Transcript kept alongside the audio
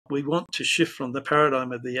we want to shift from the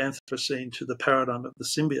paradigm of the Anthropocene to the paradigm of the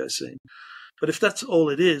Symbiocene. But if that's all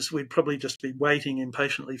it is, we'd probably just be waiting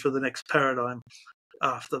impatiently for the next paradigm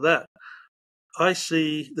after that. I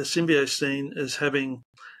see the Symbiocene as having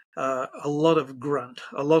a lot of grunt,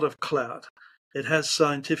 a lot of clout. It has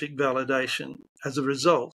scientific validation. As a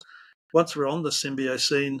result, once we're on the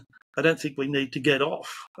Symbiocene, I don't think we need to get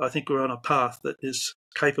off. I think we're on a path that is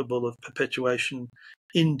capable of perpetuation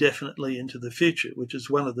indefinitely into the future, which is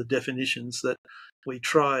one of the definitions that we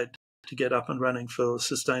tried to get up and running for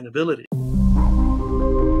sustainability.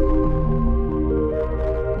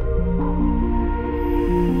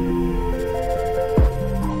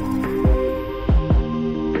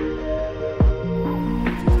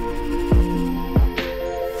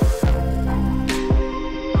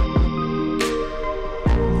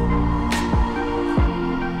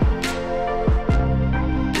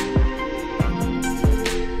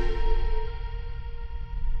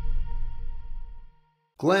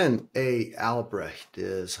 Glenn A. Albrecht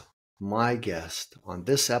is my guest on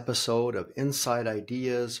this episode of Inside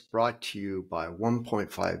Ideas, brought to you by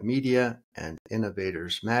 1.5 Media and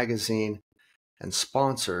Innovators Magazine, and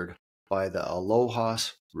sponsored by the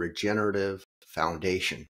Alohas Regenerative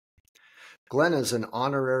Foundation. Glenn is an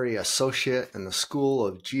Honorary Associate in the School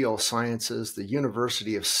of Geosciences, the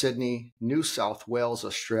University of Sydney, New South Wales,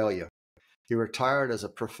 Australia. He retired as a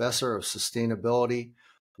Professor of Sustainability,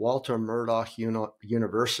 Walter Murdoch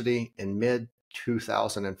University, in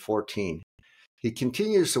mid-2014. He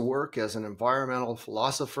continues to work as an environmental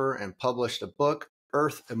philosopher and published a book,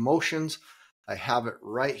 Earth Emotions. I have it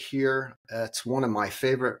right here. It's one of my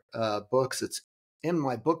favorite books. It's in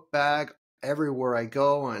my book bag everywhere I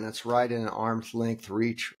go, and it's right in arm's length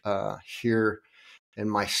reach here in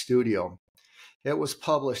my studio. It was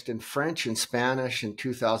published in French and Spanish in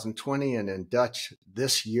 2020 and in Dutch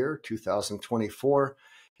this year, 2024.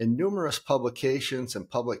 In numerous publications and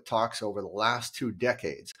public talks over the last 2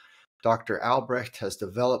 decades, Dr. Albrecht has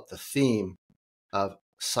developed the theme of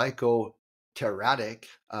psychoterratic,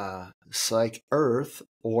 psyche-earth,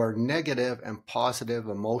 or negative and positive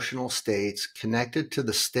emotional states connected to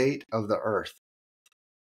the state of the earth.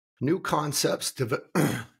 New concepts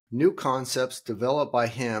developed by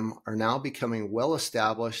him are now becoming well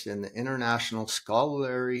established in the international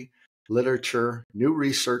scholarly literature, new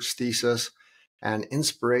research thesis, and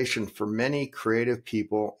inspiration for many creative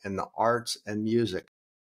people in the arts and music.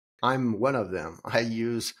 I'm one of them. I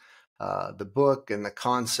use the book and the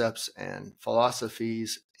concepts and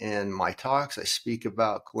philosophies in my talks. I speak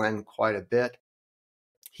about Glenn quite a bit.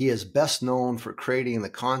 He is best known for creating the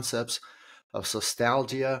concepts of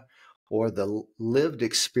nostalgia, or the lived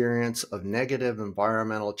experience of negative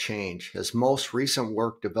environmental change. His most recent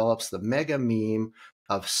work develops the mega meme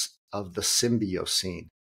of the Symbiocene,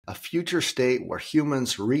 a future state where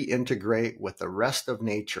humans reintegrate with the rest of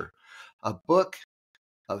nature. A book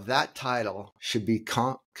of that title should be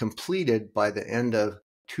completed by the end of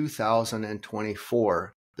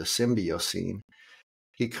 2024, the Symbiocene.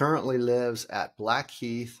 He currently lives at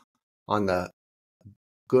Blackheath on the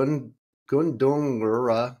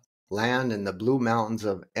Gundungurra land in the Blue Mountains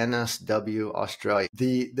of NSW, Australia.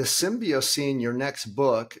 The Symbiocene, your next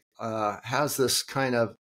book, has this kind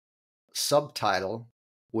of subtitle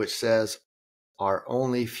which says, Our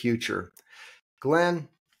Only Future. Glenn,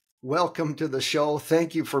 welcome to the show.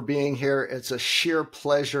 Thank you for being here. It's a sheer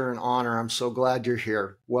pleasure and honor. I'm so glad you're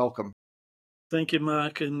here. Welcome. Thank you,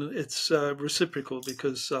 Mark. And it's reciprocal,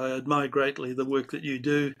 because I admire greatly the work that you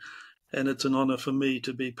do. And it's an honor for me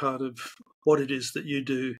to be part of what it is that you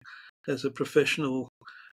do as a professional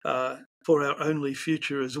for our only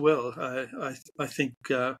future as well. I think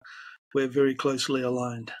we're very closely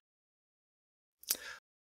aligned.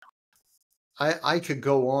 I could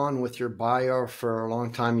go on with your bio for a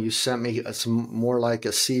long time. You sent me some more like a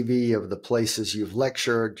CV of the places you've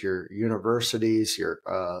lectured, your universities, your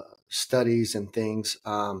studies and things.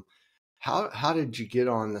 How did you get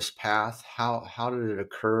on this path? How did it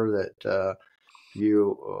occur that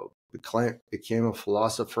you became a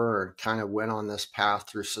philosopher and kind of went on this path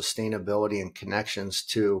through sustainability and connections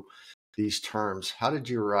to these terms? How did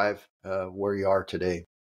you arrive where you are today?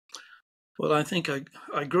 Well, I think I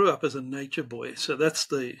grew up as a nature boy, so that's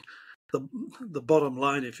the bottom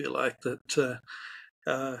line, if you like. That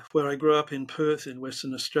where I grew up in Perth, in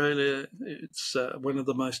Western Australia, it's one of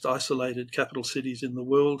the most isolated capital cities in the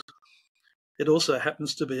world. It also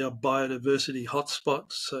happens to be a biodiversity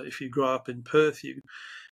hotspot. So if you grow up in Perth, you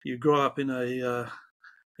grow up in a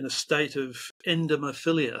state of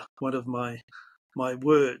endemophilia. One of my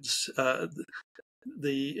words,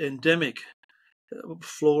 the endemic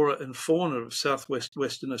flora and fauna of southwest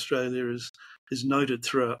Western Australia is is noted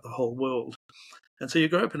throughout the whole world. And so you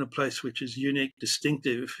grow up in a place which is unique,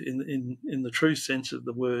 distinctive in the true sense of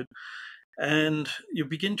the word, and you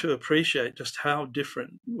begin to appreciate just how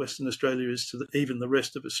different Western Australia is to even the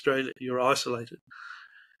rest of Australia. You're isolated.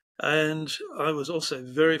 And I was also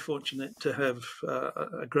very fortunate to have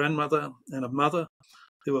a grandmother and a mother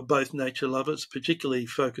who were both nature lovers, particularly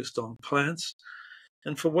focused on plants.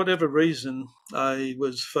 And for whatever reason, I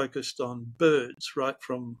was focused on birds right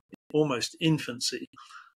from almost infancy.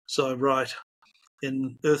 So right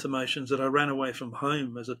in Earth Emotions that I ran away from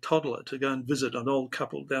home as a toddler to go and visit an old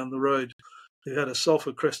couple down the road who had a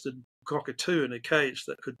sulphur-crested cockatoo in a cage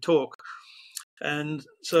that could talk. And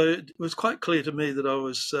so it was quite clear to me that I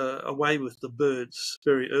was away with the birds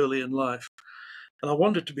very early in life. And I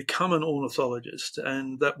wanted to become an ornithologist,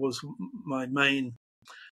 and that was my main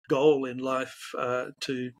goal in life,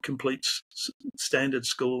 to complete standard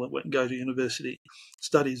school and go to university,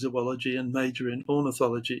 study zoology and major in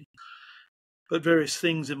ornithology. But various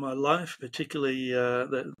things in my life, particularly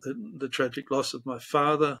the tragic loss of my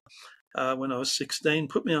father when I was 16,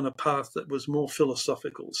 put me on a path that was more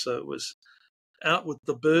philosophical. So it was out with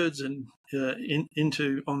the birds and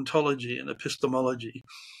into ontology and epistemology.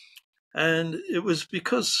 And it was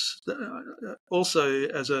because also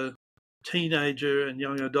as a teenager and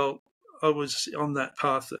young adult, I was on that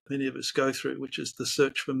path that many of us go through, which is the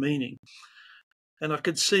search for meaning. And I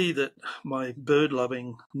could see that my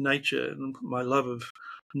bird-loving nature and my love of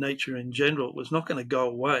nature in general was not going to go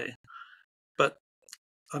away. But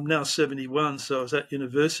I'm now 71, so I was at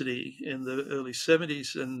university in the early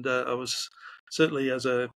 70s, and I was certainly as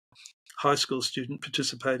a high school student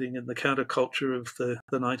participating in the counterculture of the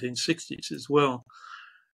 1960s as well.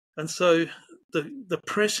 And so the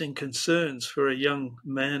pressing concerns for a young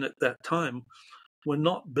man at that time were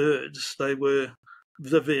not birds. They were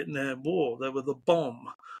the Vietnam War. They were the bomb.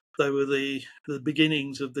 They were the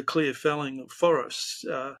beginnings of the clear felling of forests,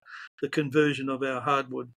 the conversion of our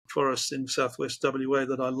hardwood forests in southwest WA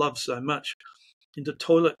that I love so much into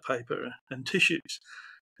toilet paper and tissues.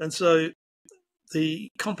 And so the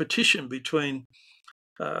competition between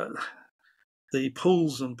the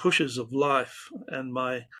pulls and pushes of life and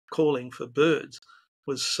my calling for birds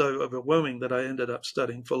was so overwhelming that I ended up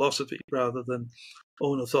studying philosophy rather than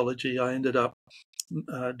ornithology. I ended up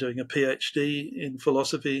doing a PhD in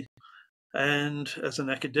philosophy, and as an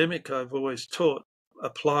academic I've always taught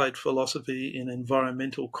applied philosophy in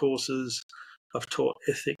environmental courses. I've taught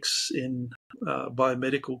ethics in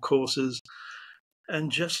biomedical courses,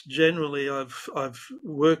 and just generally I've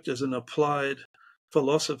worked as an applied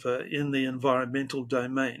philosopher in the environmental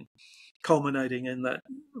domain, culminating in that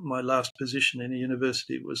my last position in a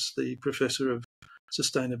university was the Professor of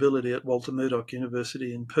Sustainability at Walter Murdoch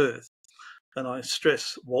University in Perth. And I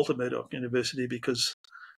stress Walter Murdoch University because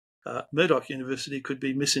Murdoch University could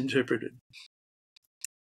be misinterpreted.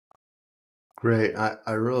 Great.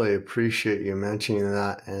 I really appreciate you mentioning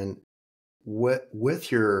that. And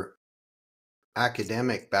with your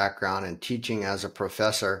academic background and teaching as a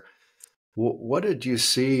professor, what did you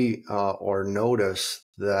see or notice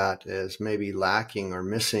that is maybe lacking or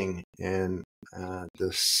missing in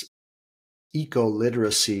this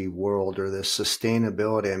eco-literacy world or this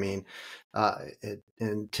sustainability? I mean,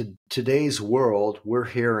 in today's world, we're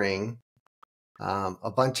hearing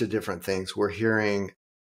a bunch of different things. We're hearing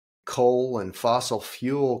coal and fossil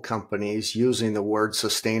fuel companies using the word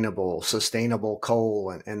sustainable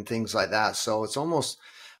coal and things like that. So it's almost,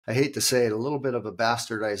 I hate to say it, a little bit of a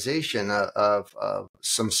bastardization of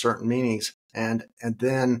some certain meanings. And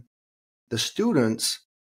then the students,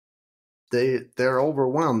 they're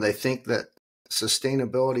overwhelmed. They think that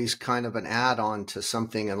sustainability is kind of an add-on to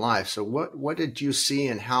something in life. So what did you see,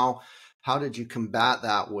 and how did you combat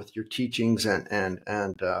that with your teachings, and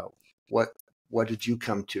what did you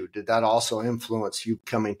come to? Did that also influence you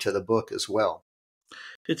coming to the book as well?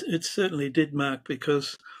 It certainly did, Mark,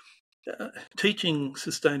 because teaching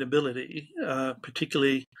sustainability,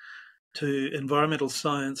 particularly to environmental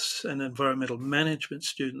science and environmental management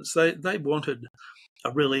students, they wanted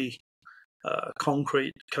a really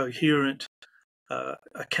concrete, coherent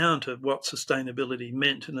account of what sustainability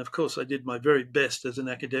meant. And of course, I did my very best as an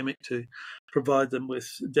academic to provide them with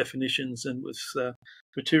definitions and with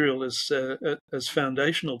material as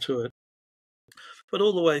foundational to it. But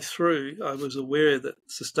all the way through, I was aware that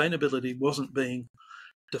sustainability wasn't being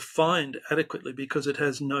defined adequately because it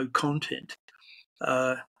has no content.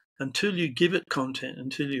 Until you give it content,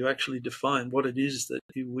 until you actually define what it is that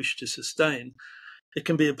you wish to sustain, it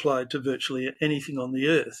can be applied to virtually anything on the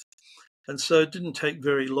earth. And so it didn't take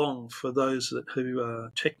very long for those who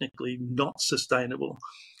are technically not sustainable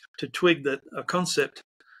to twig that a concept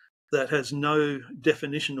that has no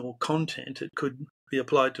definition or content, it could be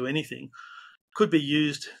applied to anything, could be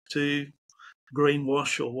used to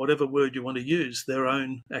greenwash, or whatever word you want to use, their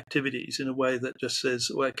own activities in a way that just says,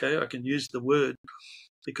 well, okay, I can use the word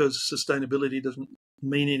because sustainability doesn't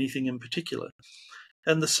mean anything in particular.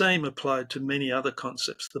 And the same applied to many other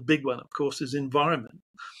concepts. The big one, of course, is environment.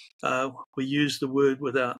 We use the word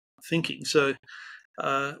without thinking. So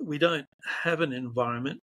we don't have an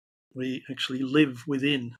environment. We actually live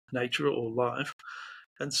within nature or life.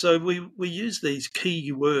 And so we use these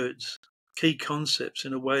key words, key concepts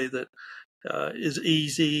in a way that is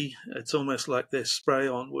easy. It's almost like they're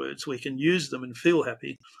spray-on words. We can use them and feel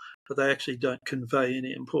happy, but they actually don't convey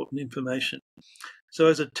any important information. So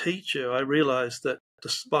as a teacher, I realized that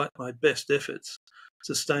despite my best efforts,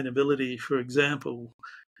 sustainability, for example,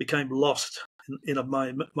 became lost in a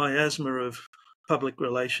miasma of public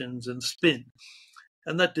relations and spin.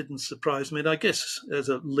 And that didn't surprise me. And I guess as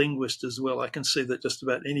a linguist as well, I can see that just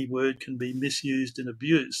about any word can be misused and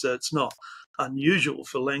abused. So it's not unusual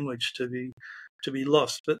for language to be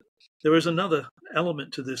lost. But there is another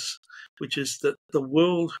element to this, which is that the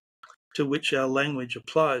world to which our language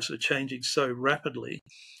applies are changing so rapidly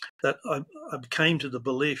that I came to the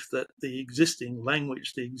belief that the existing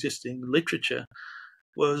language, the existing literature,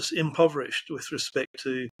 was impoverished with respect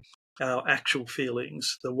to our actual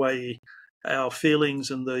feelings, the way our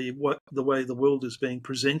feelings and the way the world is being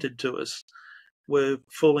presented to us were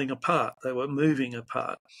falling apart. They were moving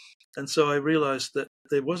apart. And so I realized that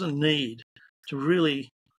there was a need to really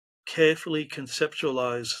carefully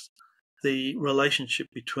conceptualize the relationship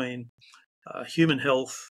between human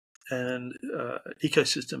health and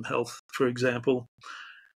ecosystem health, for example,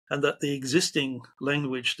 and that the existing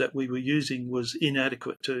language that we were using was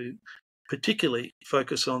inadequate to particularly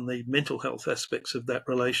focus on the mental health aspects of that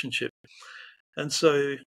relationship. And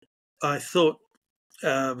so I thought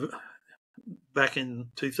back in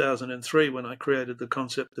 2003, when I created the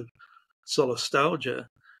concept of solastalgia,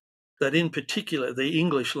 that in particular the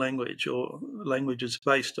English language, or languages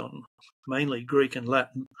based on mainly Greek and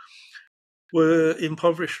Latin, were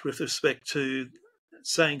impoverished with respect to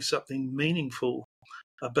saying something meaningful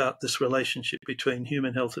about this relationship between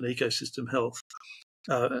human health and ecosystem health,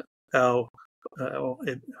 our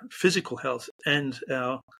physical health and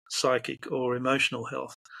our psychic or emotional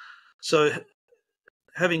health. So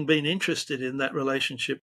having been interested in that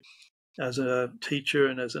relationship as a teacher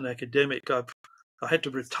and as an academic, I had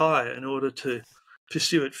to retire in order to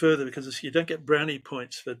pursue it further, because you don't get brownie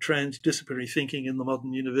points for transdisciplinary thinking in the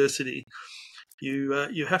modern university.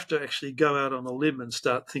 You have to actually go out on a limb and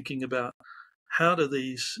start thinking about how do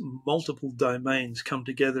these multiple domains come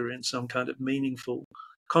together in some kind of meaningful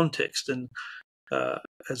context. And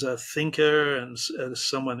as a thinker and as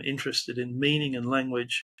someone interested in meaning and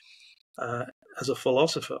language, as a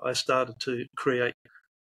philosopher, I started to create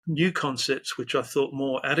new concepts which I thought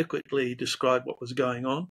more adequately described what was going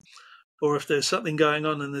on. Or if there's something going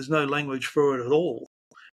on and there's no language for it at all,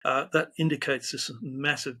 that indicates this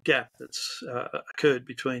massive gap that's occurred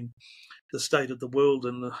between the state of the world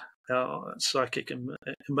and our psychic and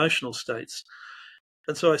emotional states.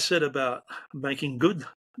 And so I set about making good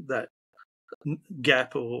that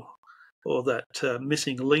gap or that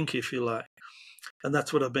missing link, if you like. And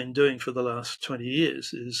that's what I've been doing for the last 20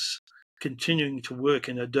 years, is continuing to work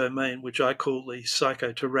in a domain which I call the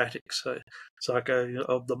psychoterratic. So psycho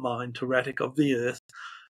of the mind, terratic of the earth.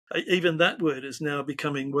 Even that word is now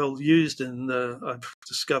becoming well used, and I've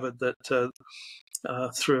discovered that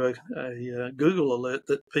through a Google alert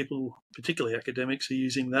that people, particularly academics, are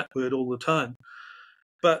using that word all the time.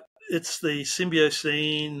 But it's the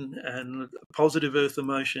Symbiocene and positive earth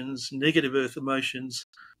emotions, negative earth emotions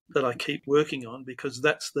that I keep working on, because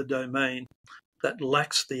that's the domain that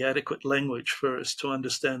lacks the adequate language for us to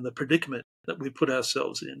understand the predicament that we put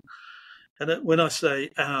ourselves in. And when I say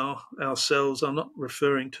ourselves, I'm not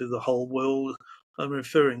referring to the whole world. I'm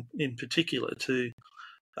referring in particular to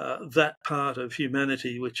that part of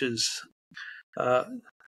humanity which has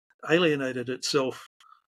alienated itself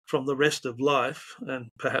from the rest of life, and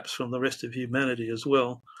perhaps from the rest of humanity as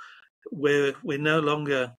well, where we're no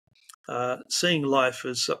longer seeing life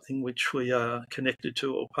as something which we are connected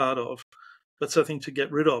to or part of, but something to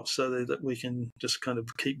get rid of, so that we can just kind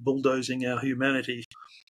of keep bulldozing our humanity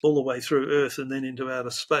all the way through Earth and then into outer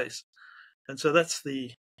space. And so that's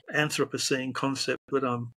the Anthropocene concept that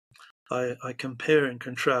I compare and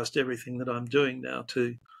contrast everything that I'm doing now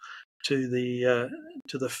to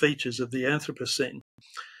the features of the Anthropocene.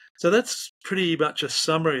 So that's pretty much a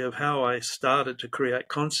summary of how I started to create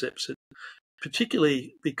concepts,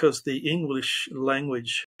 particularly because the English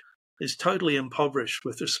language is totally impoverished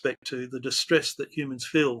with respect to the distress that humans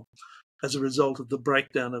feel as a result of the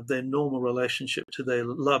breakdown of their normal relationship to their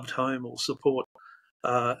loved home or support,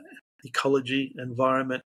 ecology,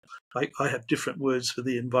 environment. I have different words for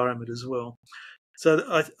the environment as well.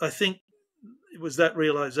 So I think it was that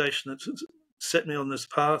realization that set me on this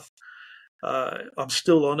path. I'm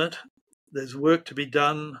still on it. There's work to be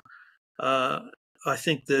done. I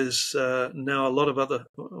think there's now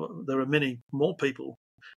there are many more people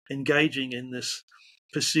engaging in this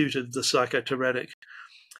pursuit of the psychoterratic.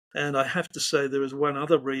 And I have to say there is one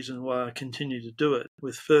other reason why I continue to do it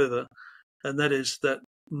with fervour, and that is that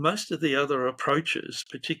most of the other approaches,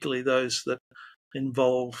 particularly those that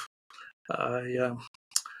involve, I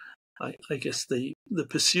guess, the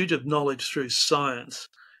pursuit of knowledge through science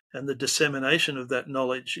and the dissemination of that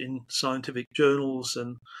knowledge in scientific journals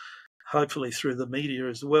and hopefully through the media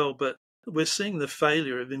as well. But we're seeing the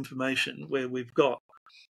failure of information where we've got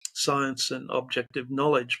science and objective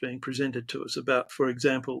knowledge being presented to us about, for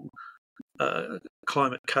example,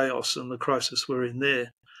 climate chaos and the crisis we're in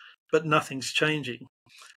there, but nothing's changing.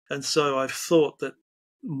 And so I've thought that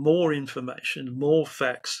more information, more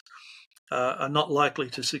facts are not likely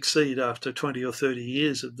to succeed after 20 or 30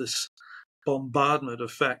 years of this bombardment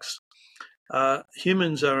of facts.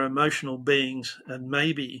 Humans are emotional beings, and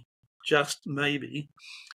maybe, just maybe,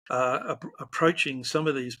 approaching some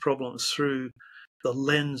of these problems through the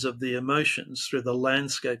lens of the emotions, through the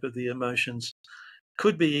landscape of the emotions,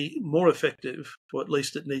 could be more effective, or at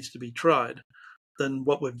least it needs to be tried, than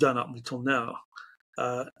what we've done up until now.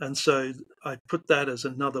 And so I put that as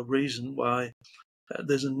another reason why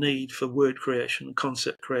there's a need for word creation and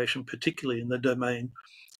concept creation, particularly in the domain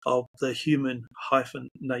of the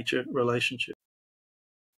human-nature relationship.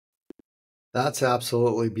 That's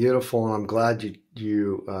absolutely beautiful, and I'm glad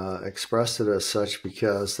you expressed it as such,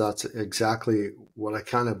 because that's exactly what I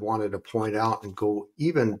kind of wanted to point out and go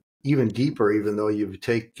even deeper, even though you've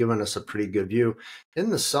given us a pretty good view. In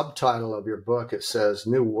the subtitle of your book, it says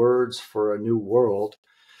 "New Words for a New World,"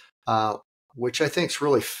 which I think is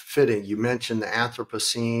really fitting. You mentioned the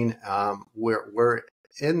Anthropocene. We're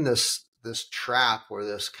in this trap, or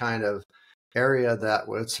this kind of area that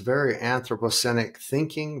it's very anthropocenic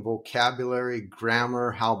thinking, vocabulary,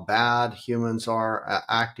 grammar, how bad humans are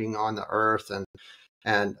acting on the earth,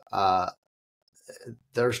 and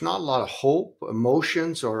there's not a lot of hope,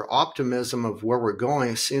 emotions, or optimism of where we're going.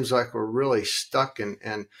 It seems like we're really stuck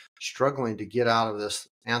and struggling to get out of this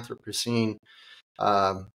Anthropocene,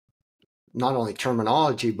 not only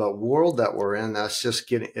terminology, but world that we're in. That's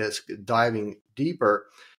just it's diving deeper.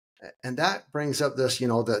 And that brings up this,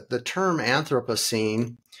 the term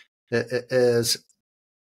Anthropocene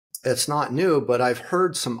it's not new, but I've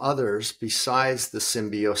heard some others besides the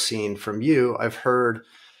Symbiocene from you. I've heard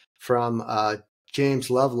from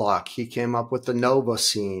James Lovelock. He came up with the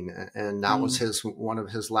Novocene, and that was one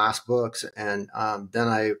of his last books. And then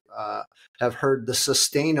I have heard the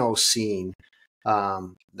Sustainocene.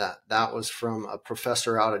 That was from a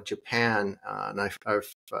professor out of Japan, and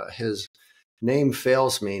his name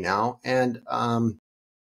fails me now. And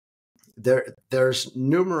there's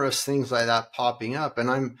numerous things like that popping up,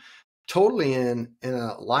 and I'm totally in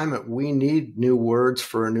alignment. We need new words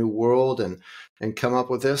for a new world, and come up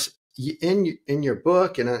with this. In your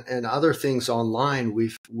book and other things online,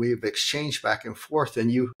 we've exchanged back and forth, and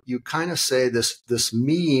you kind of say this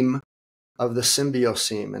meme of the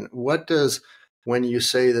Symbiocene. And what does, when you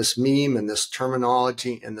say this meme and this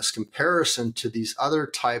terminology and this comparison to these other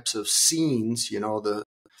types of scenes, the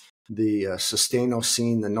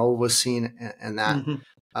Sustainocene, the Novocene, and that,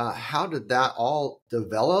 how did that all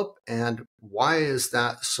develop, and why is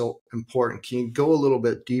that so important? Can you go a little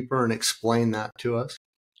bit deeper and explain that to us?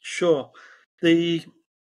 Sure.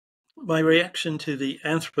 My reaction to the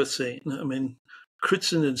Anthropocene, I mean,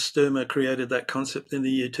 Crutzen and Sturmer created that concept in the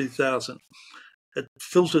year 2000. It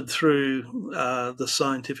filtered through the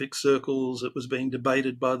scientific circles. It was being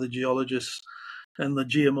debated by the geologists and the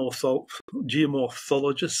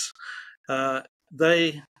geomorphologists.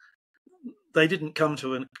 They didn't come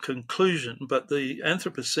to a conclusion, but the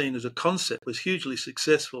Anthropocene as a concept was hugely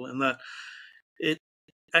successful in that it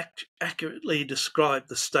accurately described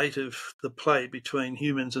the state of the play between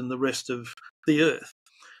humans and the rest of the earth.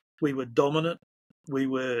 We were dominant, we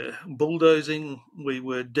were bulldozing, we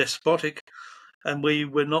were despotic, and we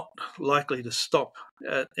were not likely to stop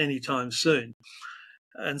at any time soon.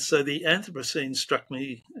 And so the Anthropocene struck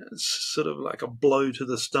me as sort of like a blow to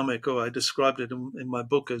the stomach, or I described it in my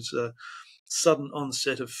book as a sudden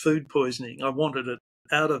onset of food poisoning. I wanted it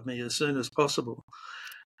out of me as soon as possible.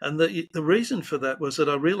 And the reason for that was that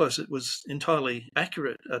I realized it was entirely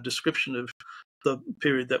accurate, a description of the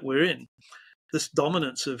period that we're in. This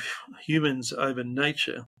dominance of humans over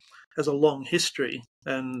nature has a long history,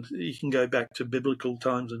 and you can go back to biblical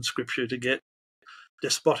times and scripture to get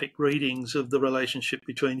despotic readings of the relationship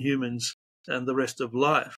between humans and the rest of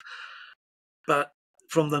life. But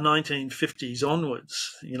from the 1950s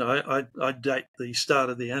onwards, I date the start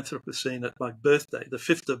of the Anthropocene at my birthday, the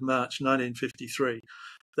 5th of March, 1953.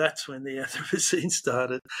 That's when the Anthropocene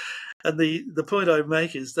started. And the point I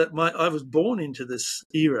make is that I was born into this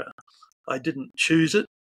era. I didn't choose it.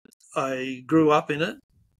 I grew up in it.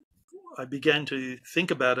 I began to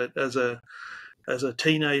think about it as a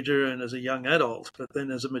teenager and as a young adult, but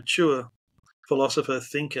then as a mature philosopher,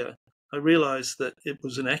 thinker, I realized that it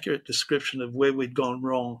was an accurate description of where we'd gone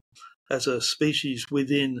wrong as a species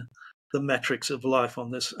within the matrix of life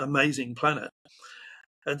on this amazing planet.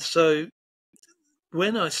 And so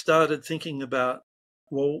when I started thinking about,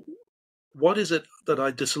 well, what is it that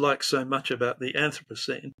I dislike so much about the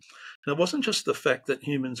Anthropocene? And it wasn't just the fact that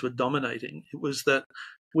humans were dominating, it was that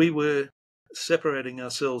we were separating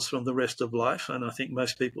ourselves from the rest of life, and I think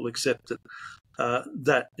most people accept that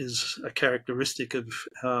that is a characteristic of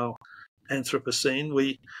our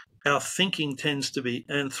Anthropocene. Our thinking tends to be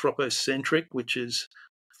anthropocentric, which is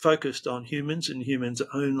focused on humans and humans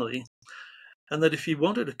only, and that if you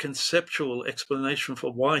wanted a conceptual explanation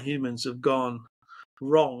for why humans have gone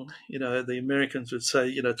wrong, the Americans would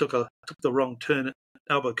say, took the wrong turn at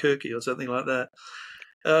Albuquerque or something like that.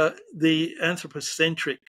 The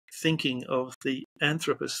anthropocentric thinking of the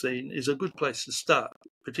Anthropocene is a good place to start,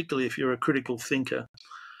 particularly if you're a critical thinker.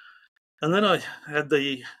 And then I had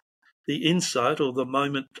the insight or the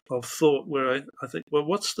moment of thought where I think, well,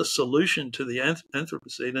 what's the solution to the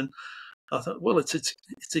Anthropocene? And I thought, well, it's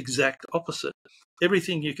exact opposite.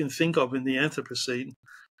 Everything you can think of in the Anthropocene,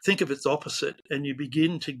 think of its opposite, and you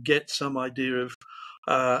begin to get some idea of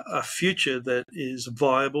a future that is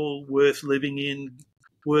viable, worth living in,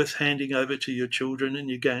 worth handing over to your children and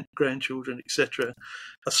your grandchildren, etc.,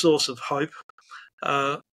 a source of hope.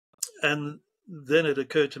 And then it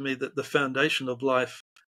occurred to me that the foundation of life,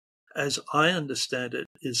 as I understand it,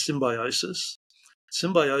 is symbiosis.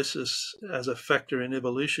 Symbiosis as a factor in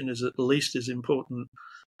evolution is at least as important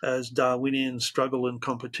as Darwinian struggle and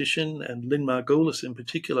competition, and Lynn Margulis in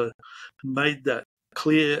particular made that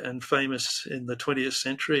clear and famous in the 20th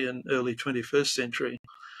century and early 21st century.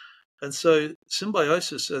 And so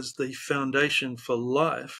symbiosis as the foundation for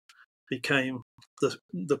life became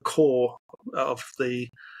the core of the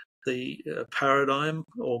paradigm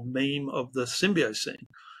or meme of the Symbiocene.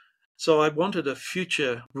 So I wanted a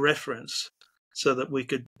future reference so that we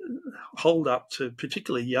could hold up to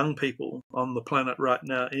particularly young people on the planet right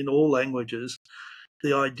now in all languages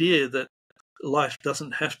the idea that life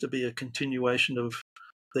doesn't have to be a continuation of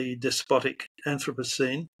the despotic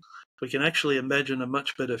Anthropocene. We can actually imagine a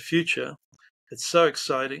much better future. It's so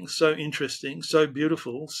exciting, so interesting, so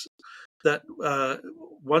beautiful that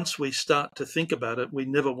once we start to think about it, we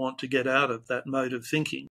never want to get out of that mode of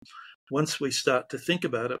thinking. Once we start to think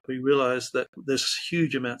about it, we realize that there's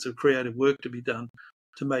huge amounts of creative work to be done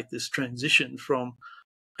to make this transition from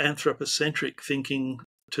anthropocentric thinking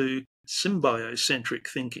to symbiocentric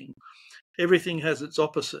thinking. Everything has its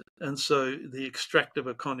opposite, and so the extractive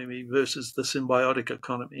economy versus the symbiotic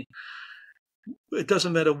economy. It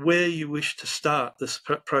doesn't matter where you wish to start this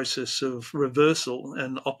process of reversal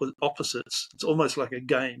and opposites. It's almost like a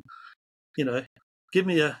game. Give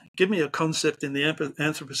me a concept in the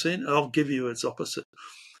Anthropocene, I'll give you its opposite.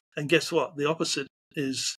 And guess what? The opposite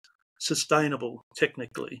is sustainable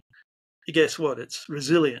technically. Guess what? It's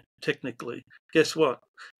resilient technically. Guess what?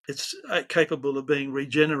 It's capable of being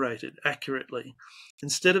regenerated accurately.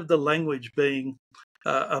 Instead of the language being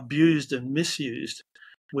abused and misused,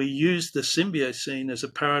 we use the Symbiocene as a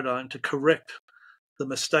paradigm to correct the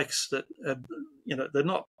mistakes that, they're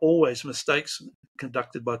not always mistakes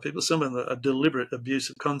conducted by people. Some of them are deliberate abuse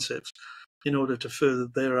of concepts in order to further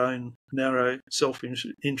their own narrow,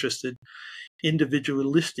 self-interested,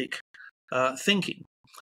 individualistic thinking.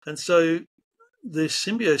 And so the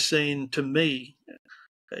Symbiocene, to me,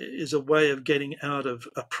 is a way of getting out of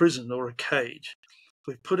a prison or a cage.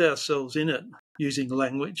 We've put ourselves in it using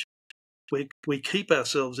language. We keep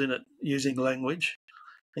ourselves in it using language.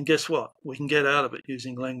 And guess what? We can get out of it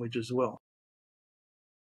using language as well.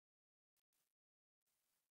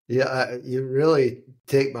 Yeah, you really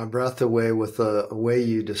take my breath away with the way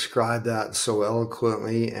you describe that so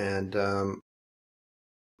eloquently. And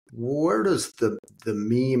where does the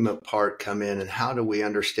meme part come in, and how do we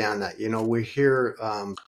understand that? We hear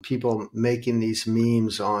people making these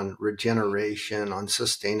memes on regeneration, on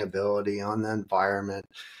sustainability, on the environment.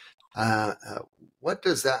 What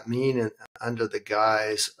does that mean under the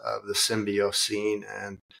guise of the Symbiocene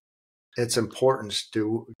and its importance?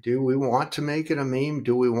 Do we want to make it a meme?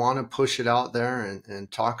 Do we want to push it out there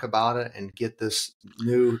and talk about it and get this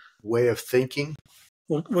new way of thinking?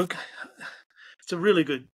 Well, it's a really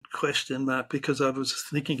good question, Mark, because I was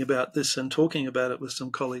thinking about this and talking about it with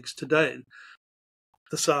some colleagues today,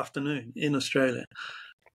 this afternoon in Australia.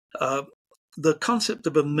 The concept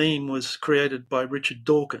of a meme was created by Richard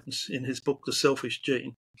Dawkins in his book, The Selfish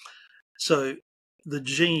Gene. So the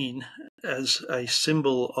gene as a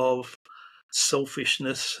symbol of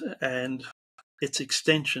selfishness and its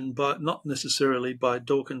extension, but not necessarily by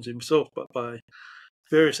Dawkins himself, but by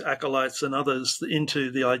various acolytes and others,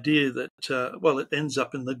 into the idea that, it ends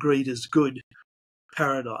up in the greed is good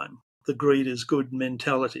paradigm, the greed is good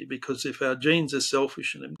mentality, because if our genes are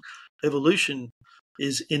selfish and evolution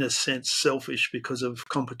is in a sense selfish because of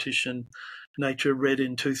competition, nature red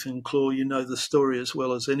in tooth and claw, you know the story as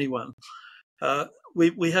well as anyone.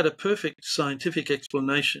 We had a perfect scientific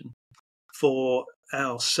explanation for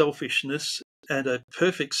our selfishness and a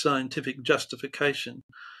perfect scientific justification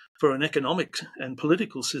for an economic and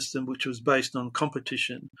political system which was based on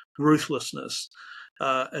competition, ruthlessness,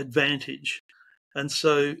 advantage. And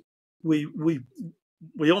so we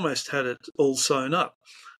almost had it all sewn up.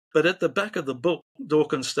 But at the back of the book,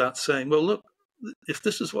 Dawkins starts saying, well, look, if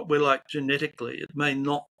this is what we're like genetically, it may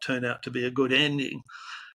not turn out to be a good ending.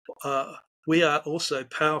 We are also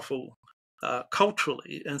powerful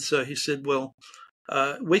culturally. And so he said, well,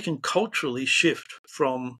 we can culturally shift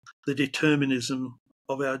from the determinism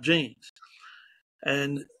of our genes.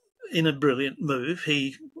 And in a brilliant move,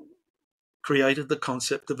 he created the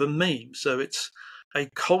concept of a meme. So it's a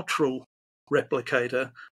cultural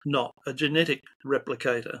replicator, not a genetic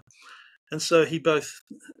replicator. And so he both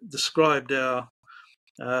described our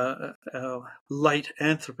late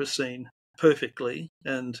Anthropocene perfectly,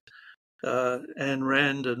 and Ayn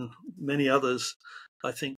Rand and many others,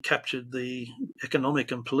 I think, captured the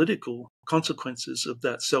economic and political consequences of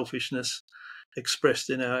that selfishness expressed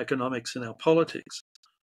in our economics and our politics.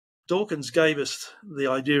 Dawkins gave us the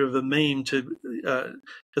idea of a meme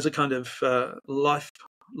as a kind of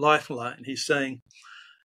lifeline. He's saying,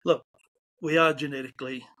 look, we are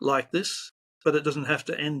genetically like this, but it doesn't have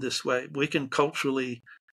to end this way. We can culturally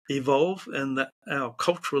evolve, and that our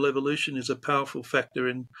cultural evolution is a powerful factor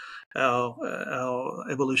in our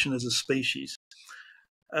evolution as a species.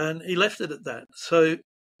 And he left it at that. So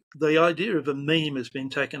the idea of a meme has been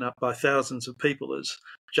taken up by thousands of people as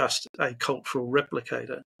just a cultural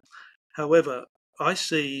replicator. However, I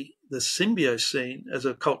see the Symbiocene as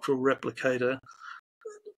a cultural replicator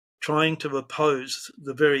trying to oppose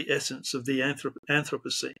the very essence of the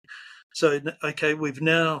Anthropocene. So, okay, we've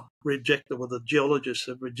now rejected, or the geologists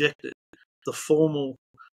have rejected, the formal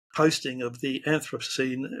posting of the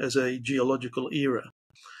Anthropocene as a geological era.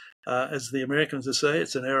 As the Americans would say,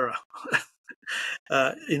 it's an error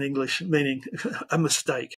in English, meaning a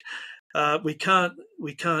mistake. We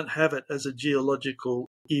can't have it as a geological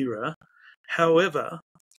era. However,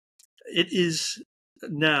 it is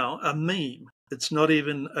now a meme. It's not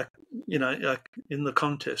even in the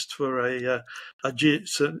contest for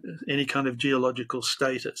any kind of geological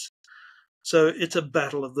status. So it's a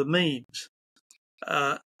battle of the memes.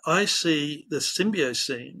 I see the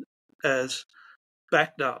Symbiocene as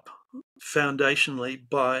backed up foundationally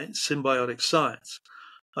by symbiotic science.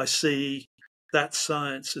 I see that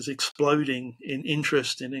science is exploding in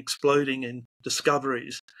interest and exploding in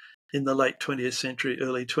discoveries in the late 20th century,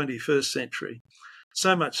 early 21st century.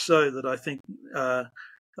 So much so that I think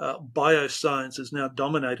bioscience is now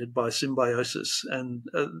dominated by symbiosis and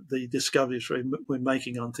the discoveries we're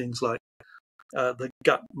making on things like the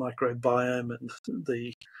gut microbiome and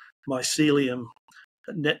the mycelium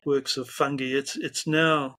networks of fungi. It's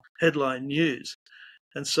now headline news.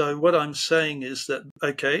 And so what I'm saying is that,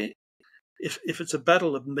 okay, if it's a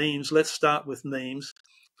battle of memes, let's start with memes,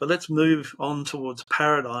 but let's move on towards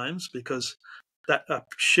paradigms, because that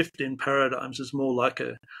shift in paradigms is more like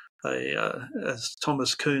as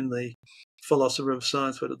Thomas Kuhn, the philosopher of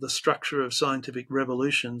science, but the structure of scientific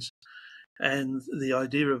revolutions, and the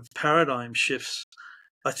idea of paradigm shifts,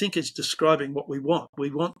 I think is describing what we want. We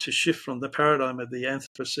want to shift from the paradigm of the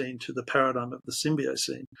Anthropocene to the paradigm of the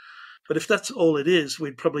Symbiocene. But if that's all it is,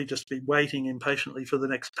 we'd probably just be waiting impatiently for the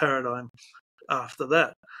next paradigm after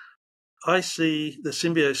that. I see the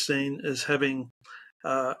Symbiocene as having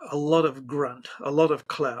a lot of grunt, a lot of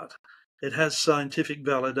clout. It has scientific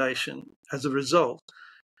validation. As a result,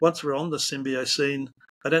 once we're on the Symbiocene,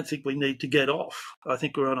 I don't think we need to get off. I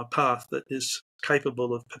think we're on a path that is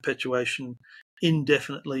capable of perpetuation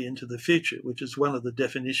indefinitely into the future, which is one of the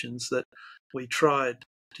definitions that we tried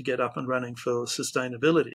to get up and running for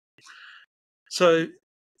sustainability. So,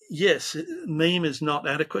 yes, meme is not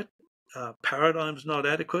adequate, paradigm's not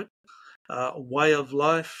adequate, way of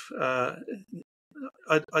life.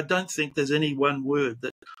 I don't think there's any one word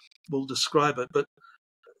that will describe it, but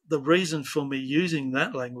the reason for me using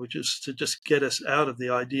that language is to just get us out of the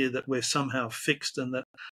idea that we're somehow fixed and that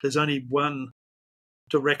there's only one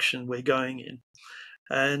direction we're going in.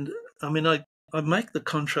 And I mean, I make the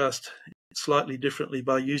contrast slightly differently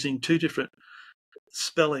by using two different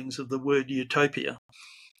spellings of the word utopia.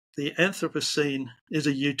 The Anthropocene is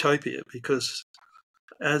a utopia because,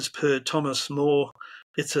 as per Thomas More,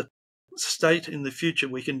 it's a state in the future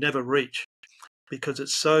we can never reach because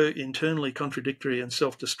it's so internally contradictory and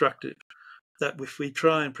self-destructive that if we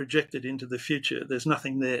try and project it into the future, there's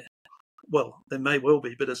nothing there. Well, there may well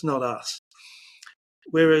be, but it's not us.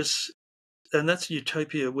 Whereas, and that's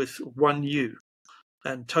utopia with one U,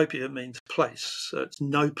 and topia means place, so it's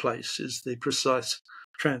no place is the precise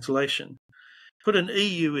translation. Put an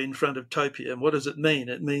EU in front of topia, and what does it mean?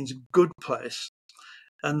 It means good place.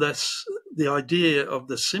 And that's the idea of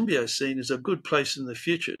the Symbiocene is a good place in the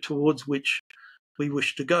future towards which we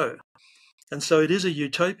wish to go. And so it is a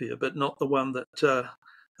utopia, but not the one that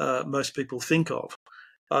most people think of.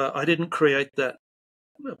 I didn't create that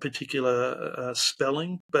particular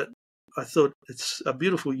spelling, but I thought it's a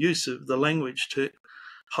beautiful use of the language to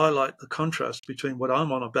highlight the contrast between what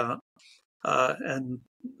I'm on about and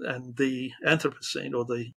the Anthropocene, or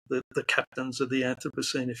the captains of the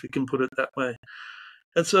Anthropocene, if you can put it that way.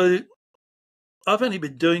 And so I've only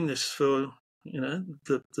been doing this for,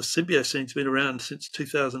 the Symbiocene's been around since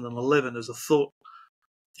 2011 as a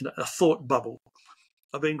thought bubble.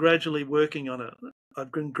 I've been gradually working on it.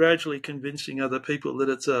 I've been gradually convincing other people that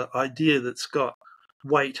it's an idea that's got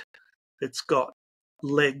weight, it's got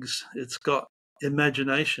legs, it's got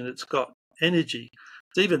imagination, it's got energy.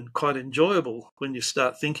 It's even quite enjoyable when you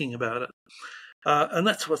start thinking about it. And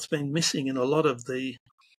that's what's been missing in a lot of the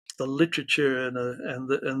literature and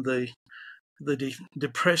the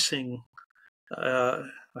depressing, I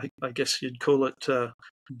guess you'd call it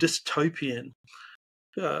dystopian,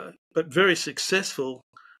 but very successful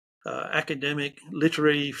academic,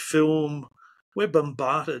 literary, film. We're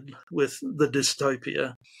bombarded with the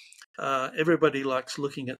dystopia. Everybody likes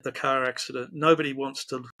looking at the car accident. Nobody wants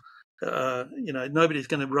to, nobody's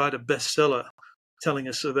going to write a bestseller telling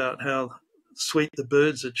us about how sweet the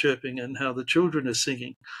birds are chirping and how the children are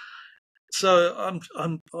singing. So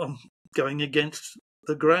I'm going against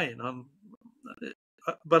the grain.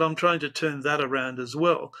 But I'm trying to turn that around as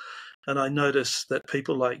well. And I notice that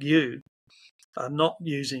people like you are not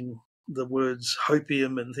using the words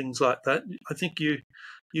hopium and things like that. I think you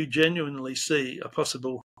genuinely see a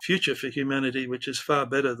possible future for humanity which is far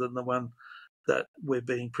better than the one that we're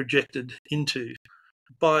being projected into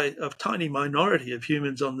by a tiny minority of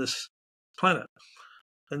humans on this planet.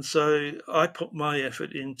 And so I put my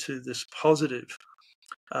effort into this positive,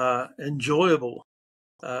 enjoyable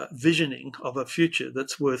visioning of a future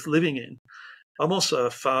that's worth living in. I'm also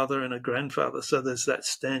a father and a grandfather, so there's that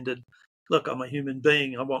standard. Look, I'm a human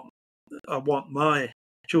being. I want my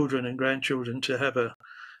children and grandchildren to have a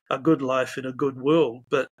good life in a good world,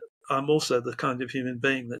 but I'm also the kind of human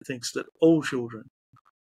being that thinks that all children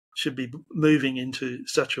should be moving into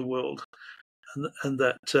such a world, and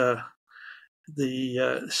that the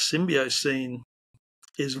Symbiocene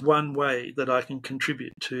is one way that I can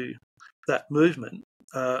contribute to that movement.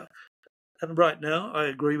 And right now, I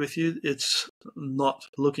agree with you, it's not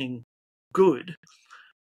looking good,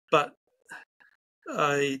 but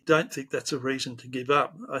I don't think that's a reason to give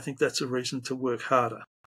up. I think that's a reason to work harder.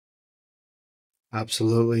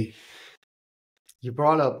 Absolutely. You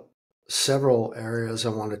brought up several areas I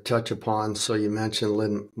want to touch upon. So you mentioned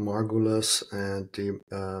Lynn Margulis, and you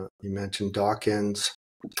mentioned Dawkins.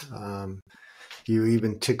 You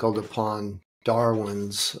even tickled upon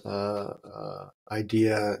Darwin's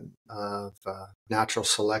idea of natural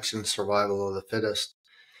selection, survival of the fittest.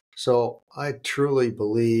 So I truly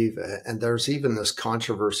believe, and there's even this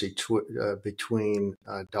controversy between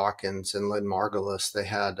Dawkins and Lynn Margulis. They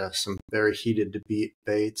had some very heated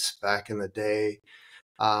debates back in the day.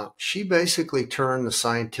 She basically turned the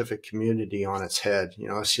scientific community on its head.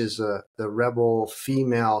 She's the rebel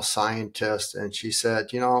female scientist, and she said,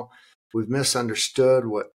 we've misunderstood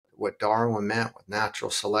what Darwin meant with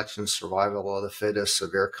natural selection, survival of the fittest,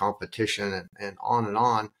 severe competition, and on and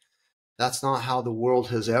on. That's not how the world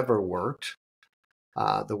has ever worked.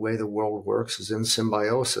 The way the world works is in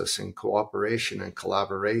symbiosis, in cooperation and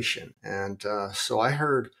collaboration. And so I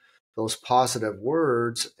heard those positive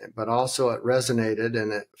words, but also it resonated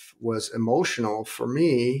and it was emotional for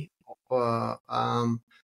me to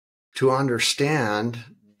understand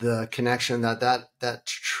the connection that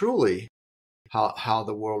truly how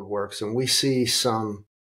the world works. And we see some,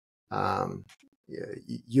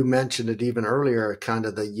 you mentioned it even earlier, kind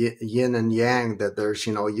of the yin and yang, that there's,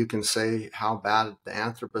 you can say how bad the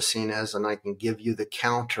Anthropocene is, and I can give you the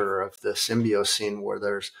counter of the Symbiocene, where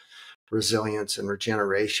there's resilience and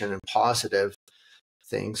regeneration and positive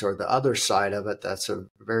things, or the other side of it that's a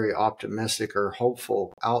very optimistic or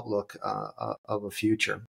hopeful outlook of a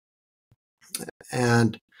future.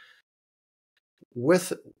 And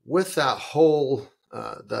with that whole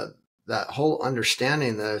that whole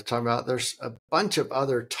understanding that I was talking about, there's a bunch of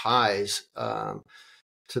other ties to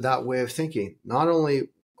that way of thinking. Not only,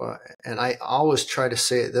 and I always try to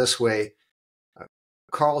say it this way,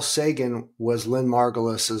 Carl Sagan was Lynn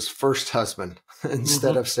Margulis's first husband,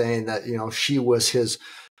 instead of saying that, she was his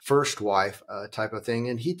first wife, type of thing.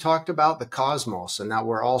 And he talked about the cosmos and that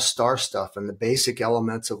we're all star stuff, and the basic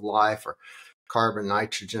elements of life are carbon,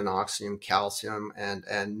 nitrogen, oxygen, calcium, and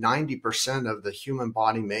 90% of the human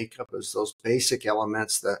body makeup is those basic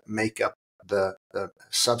elements that make up the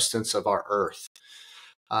substance of our earth.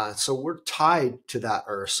 So we're tied to that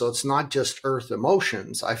earth. So it's not just earth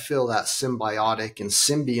emotions. I feel that symbiotic and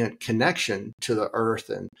symbiont connection to the earth,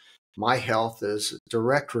 and my health is a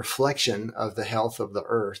direct reflection of the health of the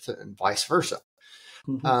earth, and vice versa.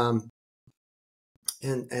 Mm-hmm.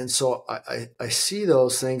 And so I see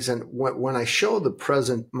those things, and when I show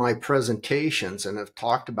my presentations and have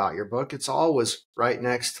talked about your book, it's always right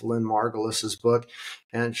next to Lynn Margulis's book,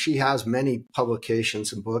 and she has many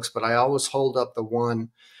publications and books, but I always hold up the one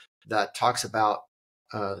that talks about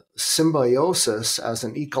symbiosis as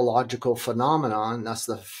an ecological phenomenon. That's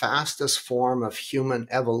the fastest form of human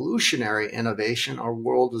evolutionary innovation our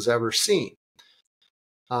world has ever seen.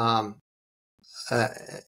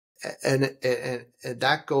 And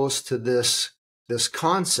that goes to this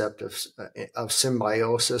concept of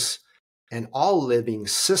symbiosis and all living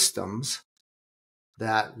systems,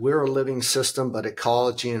 that we're a living system, but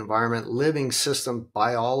ecology, environment, living system,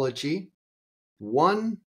 biology,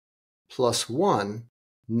 1 + 1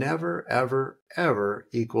 never, ever, ever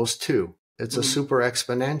equals 2. It's a super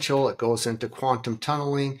exponential. It goes into quantum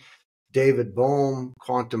tunneling. David Bohm,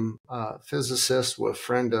 quantum physicist, was a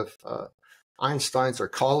friend of Einstein's, or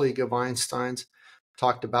colleague of Einstein's,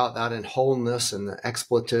 talked about that in wholeness and the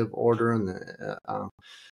expletive order and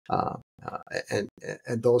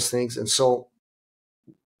and those things. And so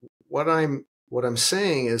what I'm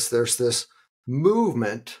saying is there's this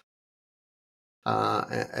movement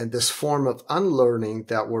and this form of unlearning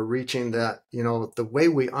that we're reaching, that, the way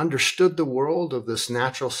we understood the world of this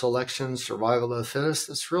natural selection, survival of the fittest,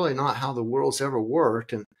 it's really not how the world's ever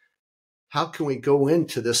worked. And how can we go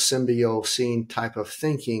into this Symbiocene type of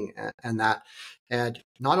thinking and that? And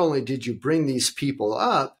not only did you bring these people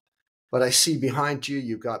up, but I see behind you,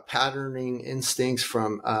 you've got patterning instincts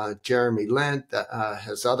from Jeremy Lent.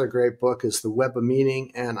 His other great book is The Web of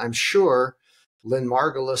Meaning. And I'm sure Lynn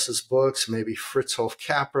Margulis's books, maybe Fritz Hof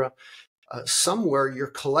Capra, somewhere you're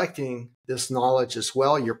collecting this knowledge as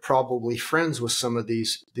well. You're probably friends with some of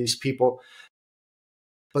these people.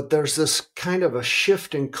 But there's this kind of a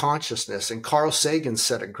shift in consciousness. And Carl Sagan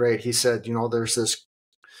said it great. He said,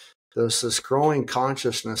 there's this growing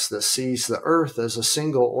consciousness that sees the earth as a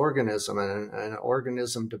single organism, and an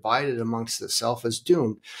organism divided amongst itself is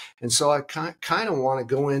doomed. And so I kind of want to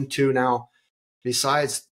go into now,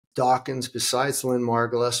 besides Dawkins, besides Lynn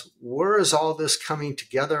Margulis, where is all this coming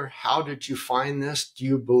together? How did you find this? Do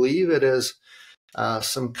you believe it is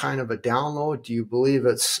some kind of a download? Do you believe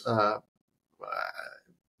it's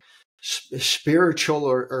spiritual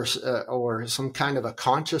or some kind of a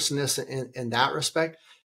consciousness in that respect?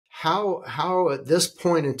 How at this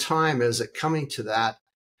point in time is it coming to that?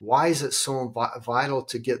 Why is it so vital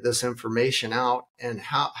to get this information out? And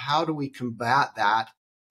how do we combat that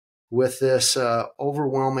with this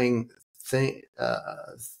overwhelming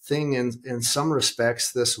thing in some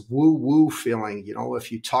respects, this woo-woo feeling?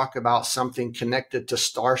 If you talk about something connected to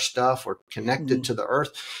star stuff or connected to the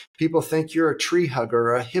earth, people think you're a tree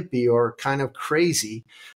hugger, or a hippie, or kind of crazy.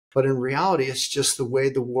 But in reality, it's just the way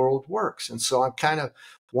the world works. And so I kind of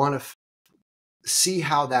want to see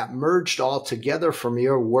how that merged all together from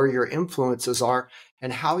you, where your influences are,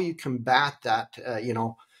 and how you combat that.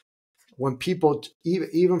 When people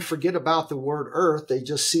even forget about the word earth, they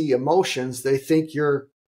just see emotions. They think you're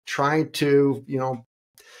trying to,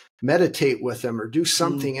 meditate with them or do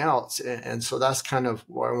something else. And so that's kind of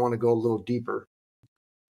where I want to go a little deeper.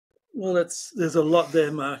 Well, there's a lot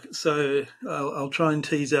there, Mark. So I'll try and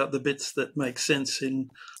tease out the bits that make sense in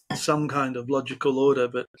some kind of logical order.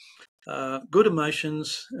 But good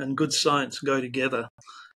emotions and good science go together.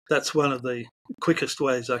 That's one of the quickest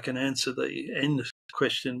ways I can answer the end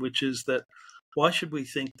question, which is that why should we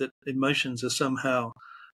think that emotions are somehow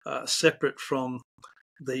separate from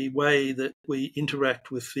the way that we interact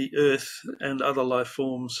with the Earth and other life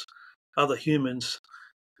forms, other humans?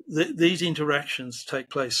 These interactions take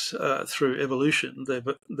place through evolution.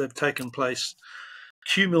 They've taken place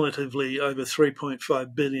cumulatively over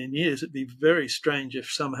 3.5 billion years. It'd be very strange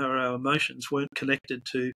if somehow our emotions weren't connected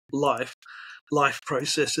to life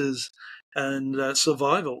processes, and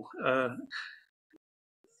survival.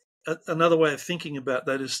 Another way of thinking about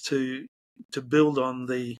that is to build on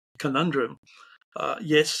the conundrum.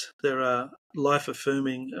 Yes, there are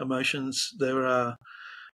life-affirming emotions. There are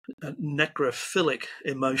necrophilic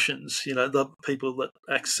emotions, the people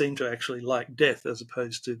that seem to actually like death as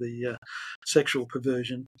opposed to the sexual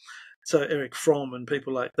perversion. So Eric Fromm and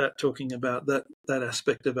people like that talking about that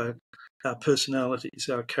aspect of our personalities,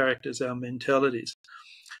 our characters, our mentalities.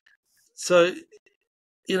 So,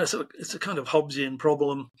 so it's a kind of Hobbesian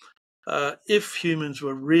problem. If humans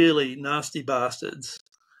were really nasty bastards,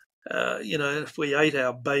 if we ate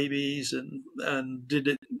our babies and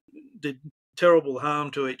did terrible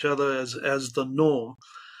harm to each other as the norm,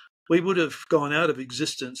 we would have gone out of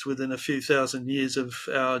existence within a few thousand years of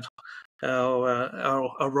our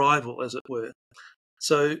arrival, as it were.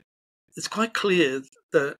 So it's quite clear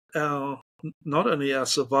that not only our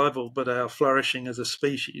survival but our flourishing as a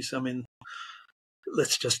species. I mean,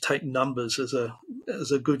 let's just take numbers as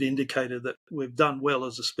a good indicator that we've done well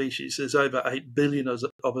as a species. There's over 8 billion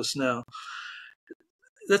of us now.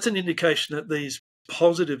 That's an indication that these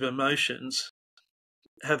positive emotions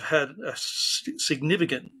have had a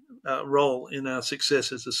significant role in our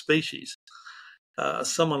success as a species.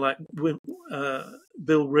 Someone like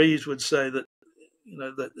Bill Reeves would say that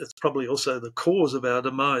that it's probably also the cause of our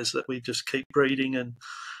demise, that we just keep breeding and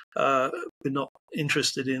we're not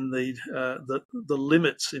interested in the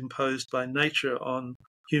limits imposed by nature on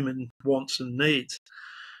human wants and needs.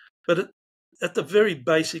 But at the very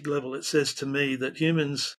basic level, it says to me that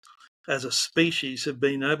humans as a species have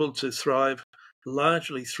been able to thrive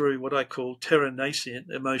largely through what I call terra-nascent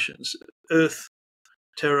emotions. Earth,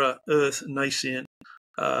 terra, earth, nascent,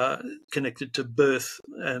 connected to birth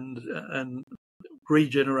and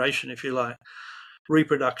regeneration, if you like,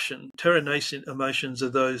 reproduction. Terra-nascent emotions are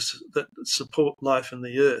those that support life in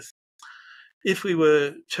the earth. If we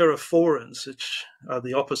were terraforans, which are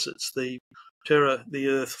the opposites, the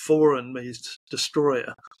earth, foreign means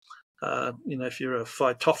destroyer. If you're a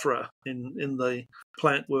phytophora in the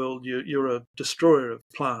plant world, you're a destroyer of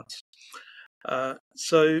plants.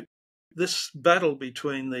 So this battle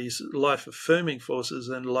between these life-affirming forces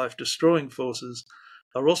and life-destroying forces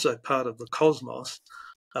are also part of the cosmos.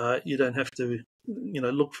 You don't have to,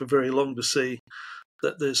 look for very long to see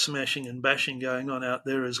that there's smashing and bashing going on out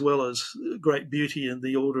there, as well as great beauty in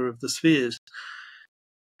the order of the spheres.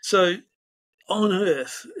 So on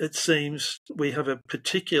Earth, it seems we have a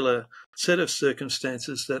particular set of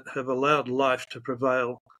circumstances that have allowed life to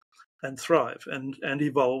prevail and thrive and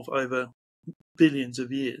evolve over billions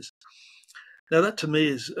of years. Now, that to me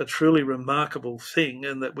is a truly remarkable thing,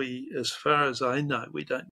 and that we, as far as I know, we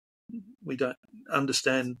don't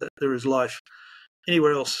understand that there is life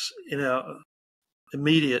anywhere else in our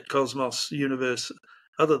immediate cosmos universe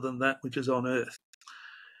other than that which is on Earth.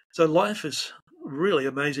 So life is really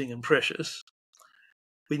amazing and precious.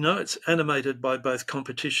 We know it's animated by both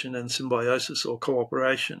competition and symbiosis, or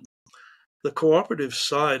cooperation. The cooperative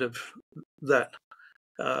side of that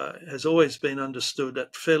has always been understood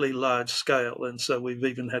at fairly large scale, and so we've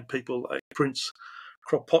even had people like Prince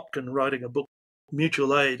Kropotkin writing a book,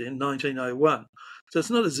 Mutual Aid, in 1901. So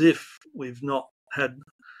it's not as if we've not had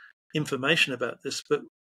information about this, but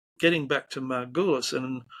getting back to Margulis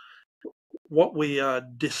and what we are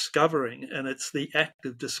discovering, and it's the act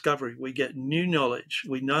of discovery. We get new knowledge.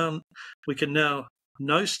 We can now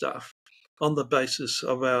know stuff on the basis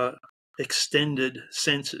of our extended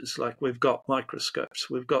senses, like we've got microscopes,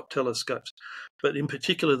 we've got telescopes, but in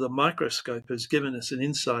particular the microscope has given us an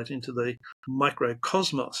insight into the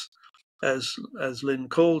microcosmos, as Lynn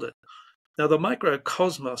called it. Now, the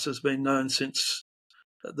microcosmos has been known since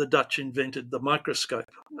the Dutch invented the microscope,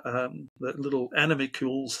 the little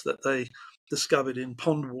animalcules that they discovered in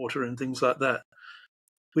pond water and things like that.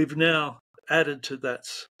 We've now added to that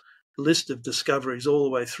list of discoveries all the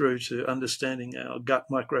way through to understanding our gut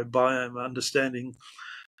microbiome, understanding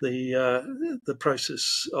the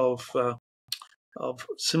process of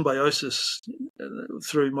symbiosis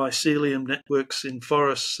through mycelium networks in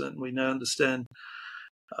forests, and we now understand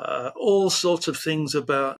all sorts of things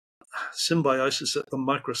about symbiosis at the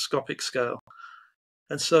microscopic scale.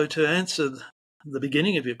 And so to answer the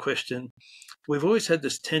beginning of your question, we've always had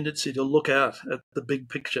this tendency to look out at the big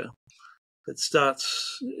picture. It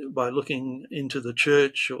starts by looking into the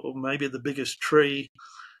church or maybe the biggest tree.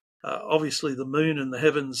 Obviously, the moon and the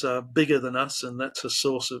heavens are bigger than us, and that's a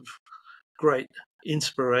source of great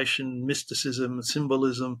inspiration, mysticism,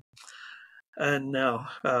 symbolism, and now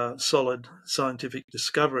solid scientific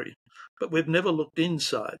discovery. But we've never looked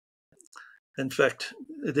inside. In fact,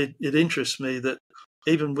 it interests me that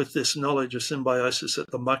even with this knowledge of symbiosis at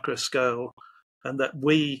the micro scale, and that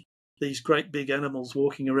these great big animals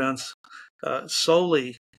walking around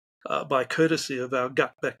solely by courtesy of our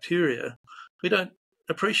gut bacteria, we don't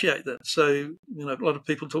appreciate that. So, a lot of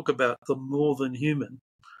people talk about the more than human.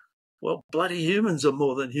 Well, bloody humans are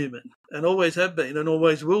more than human, and always have been and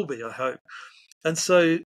always will be, I hope. And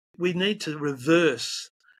so we need to reverse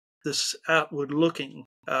this outward looking,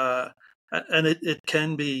 and it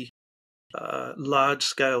can be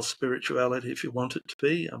large-scale spirituality if you want it to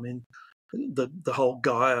be. I mean, the whole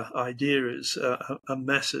Gaia idea is a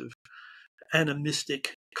massive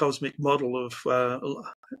animistic cosmic model of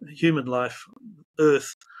human life,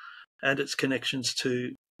 Earth, and its connections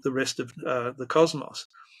to the rest of the cosmos.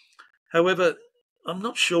 However, I'm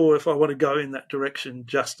not sure if I want to go in that direction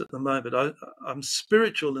just at the moment. I'm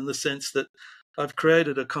spiritual in the sense that I've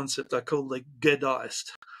created a concept I call the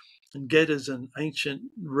Geist. And Ged is an ancient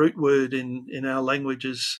root word in our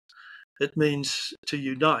languages. It means to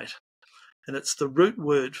unite. And it's the root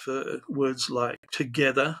word for words like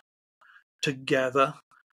together, to gather,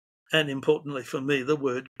 and importantly for me, the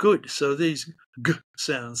word good. So these g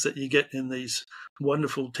sounds that you get in these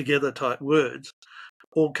wonderful together type words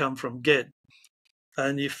all come from Ged.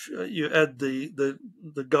 And if you add the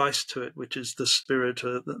Geist to it, which is the spirit,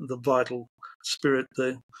 the vital spirit,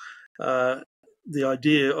 the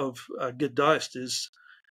idea of Geist is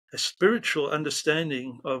a spiritual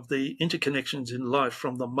understanding of the interconnections in life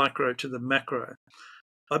from the micro to the macro.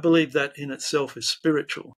 I believe that in itself is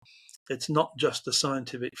spiritual. It's not just a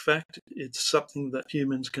scientific fact. It's something that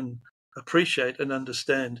humans can appreciate and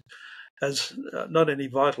understand as not only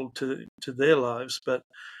vital to their lives, but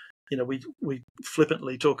we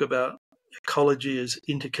flippantly talk about ecology as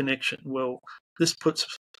interconnection. Well, this puts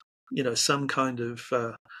some kind of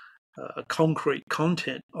concrete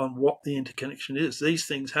content on what the interconnection is. These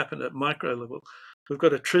things happen at micro level. We've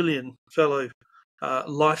got 1 trillion fellow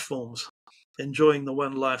life forms enjoying the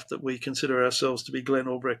one life that we consider ourselves to be Glenn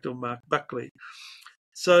Albrecht or Mark Buckley.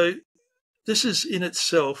 So this is in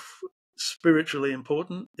itself spiritually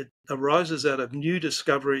important. It arises out of new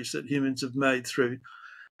discoveries that humans have made through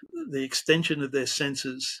the extension of their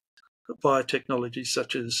senses via technologies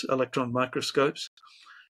such as electron microscopes.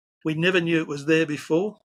 We never knew it was there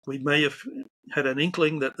before. We may have had an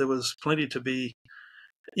inkling that there was plenty to be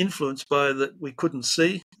influenced by that we couldn't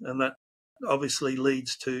see, and that obviously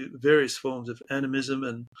leads to various forms of animism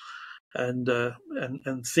and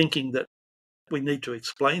thinking that we need to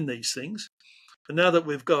explain these things. But now that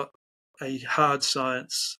we've got a hard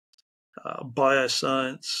science,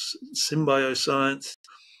 bioscience, symbioscience,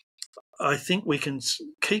 I think we can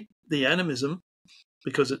keep the animism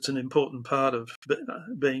because it's an important part of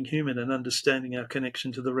being human and understanding our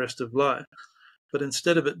connection to the rest of life. But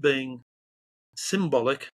instead of it being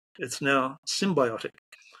symbolic, it's now symbiotic.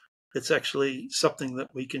 It's actually something that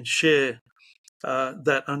we can share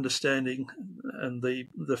that understanding and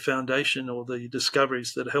the foundation or the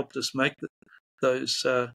discoveries that helped us make this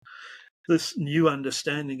new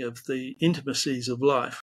understanding of the intimacies of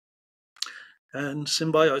life. And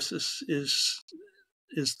symbiosis is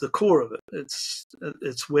the core of it.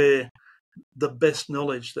 It's where the best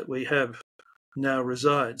knowledge that we have now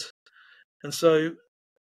resides. And so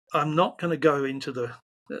I'm not going to go into the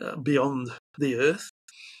beyond the Earth.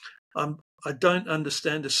 I don't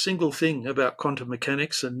understand a single thing about quantum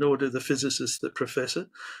mechanics, and nor do the physicists that profess it.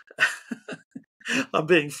 I'm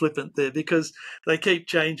being flippant there because they keep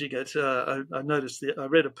changing it. I noticed I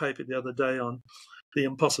read a paper the other day on the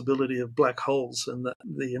impossibility of black holes and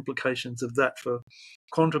the implications of that for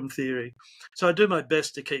quantum theory. So I do my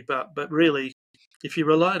best to keep up, but really, if you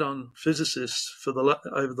relied on physicists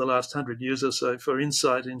over the last 100 years or so for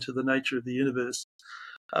insight into the nature of the universe,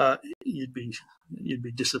 you'd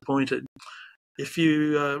be disappointed. If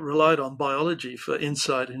you relied on biology for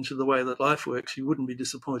insight into the way that life works, you wouldn't be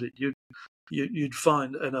disappointed. You'd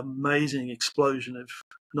find an amazing explosion of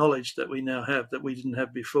knowledge that we now have that we didn't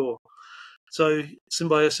have before. So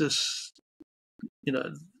symbiosis,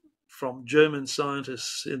 from German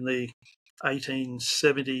scientists in the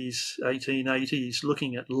 1870s, 1880s,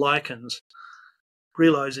 looking at lichens,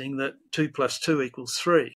 realizing that 2 + 2 =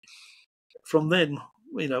 3. From then,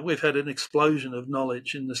 we've had an explosion of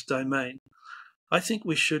knowledge in this domain. I think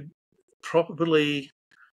we should properly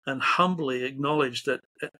and humbly acknowledge that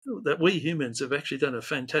we humans have actually done a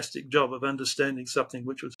fantastic job of understanding something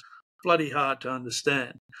which was bloody hard to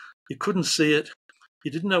understand. You couldn't see it, you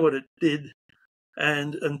didn't know what it did,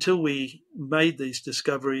 and until we made these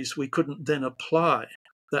discoveries, we couldn't then apply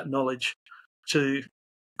that knowledge to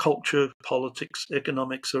culture, politics,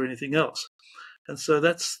 economics, or anything else. And so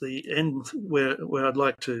that's the end where I'd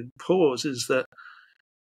like to pause, is that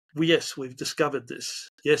yes, we've discovered this.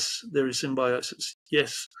 Yes, there is symbiosis.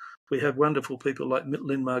 Yes, we have wonderful people like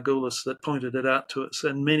Lynn Margulis that pointed it out to us,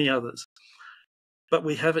 and many others. But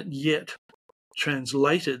we haven't yet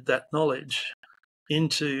translated that knowledge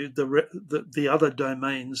into the other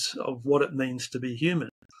domains of what it means to be human.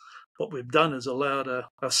 What we've done is allowed a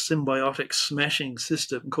symbiotic smashing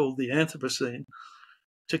system called the Anthropocene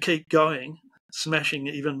to keep going, smashing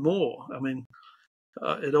even more. I mean,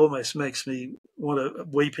 it almost makes me want to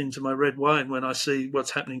weep into my red wine when I see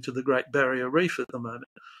what's happening to the Great Barrier Reef at the moment.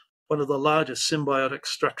 One of the largest symbiotic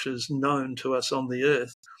structures known to us on the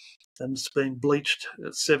Earth, and it's been bleached.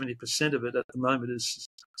 70% of it at the moment is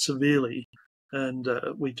severely, and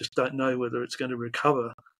we just don't know whether it's going to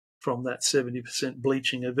recover from that 70%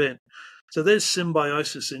 bleaching event. So there's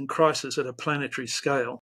symbiosis in crisis at a planetary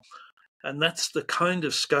scale, and that's the kind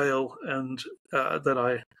of scale and that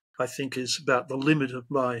I think is about the limit of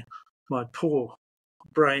my poor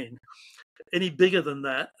brain. Any bigger than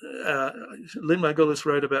that, Lynn Margulis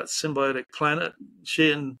wrote about Symbiotic Planet.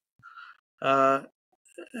 She and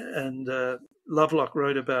Lovelock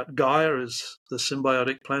wrote about Gaia as the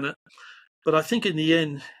symbiotic planet. But I think in the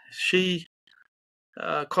end, she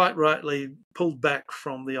quite rightly pulled back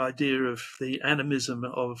from the idea of the animism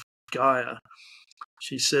of Gaia.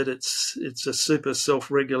 She said it's a super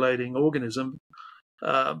self-regulating organism,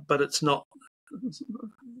 but it's not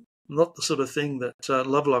the sort of thing that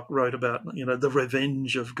Lovelock wrote about, the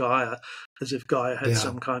revenge of Gaia, as if Gaia had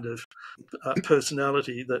some kind of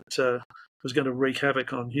personality that was going to wreak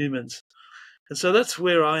havoc on humans. And so that's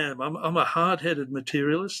where I am. I'm a hard-headed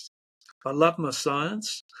materialist. I love my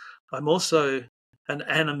science. I'm also an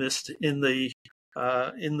animist in the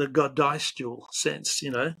Godistral sense,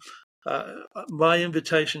 My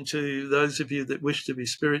invitation to those of you that wish to be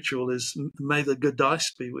spiritual is, may the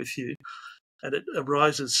Godist be with you. And it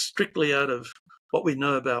arises strictly out of what we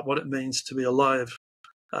know about what it means to be alive,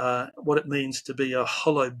 what it means to be a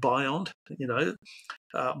holobiont,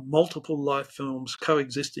 multiple life forms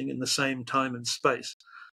coexisting in the same time and space,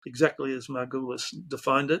 exactly as Margulis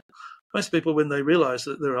defined it. Most people, when they realise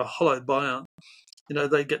that they're a holobiont,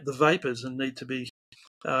 they get the vapours and need to be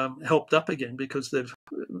helped up again because they've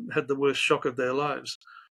had the worst shock of their lives.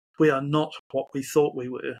 We are not what we thought we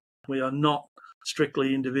were. We are not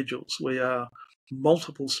strictly individuals. We are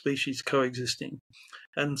multiple species coexisting.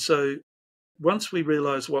 And so once we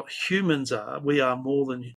realise what humans are, we are more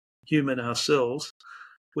than human ourselves.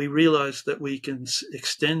 We realise that we can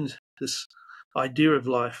extend this idea of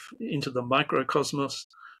life into the microcosmos,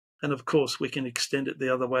 and of course we can extend it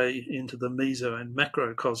the other way into the meso and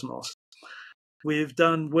macrocosmos. We've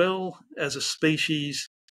done well as a species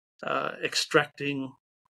extracting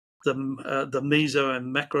the meso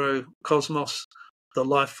and macrocosmos, the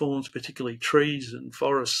life forms, particularly trees and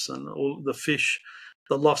forests and all the fish.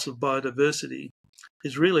 The loss of biodiversity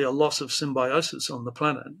is really a loss of symbiosis on the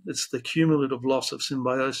planet. It's the cumulative loss of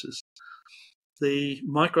symbiosis. The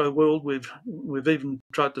micro world, we've even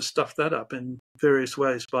tried to stuff that up in various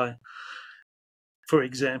ways by, for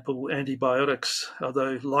example, antibiotics,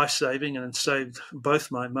 although life-saving and saved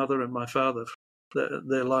both my mother and my father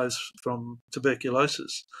their lives from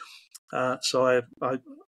tuberculosis. So I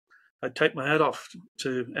take my hat off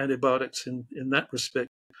to antibiotics in that respect.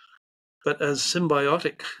 But as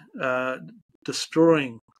symbiotic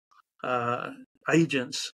destroying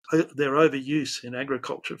agents, their overuse in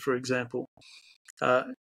agriculture, for example,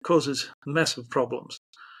 causes massive problems.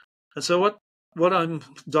 And so what I'm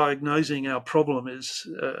diagnosing our problem is,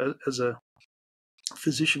 as a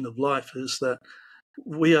physician of life, is that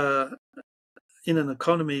we are in an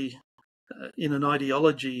economy, in an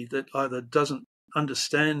ideology that either doesn't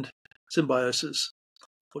understand symbiosis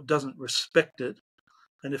or doesn't respect it.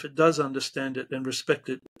 And if it does understand it and respect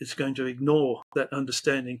it, it's going to ignore that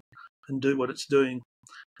understanding and do what it's doing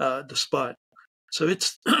despite. So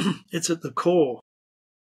it's it's at the core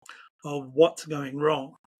of what's going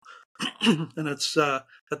wrong. And it's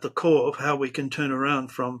at the core of how we can turn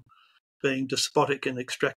around from being despotic and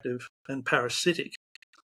extractive and parasitic.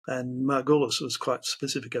 And Margulis was quite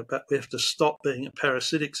specific about we have to stop being a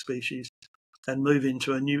parasitic species and move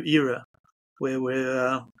into a new era where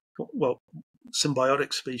we're,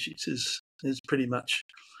 symbiotic species is pretty much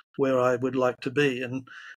where I would like to be. And,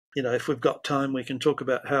 if we've got time, we can talk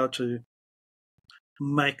about how to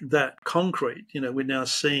make that concrete. We're now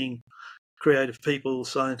seeing creative people,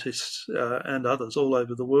 scientists, and others all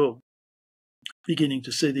over the world beginning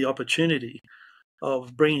to see the opportunity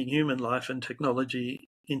of bringing human life and technology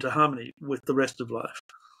into harmony with the rest of life.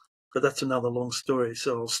 But that's another long story,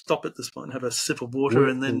 so I'll stop at this point and have a sip of water,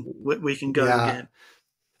 and then we can go again.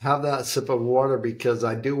 Have that sip of water, because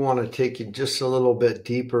I do want to take you just a little bit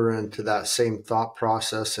deeper into that same thought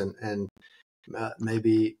process and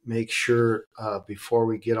maybe make sure before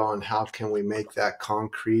we get on, how can we make that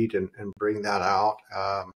concrete and bring that out.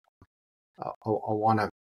 I want to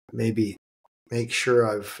maybe make sure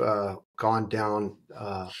I've gone down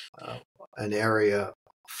an area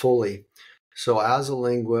fully. So as a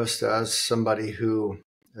linguist, as somebody who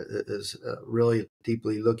is really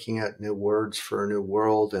deeply looking at new words for a new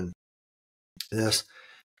world, and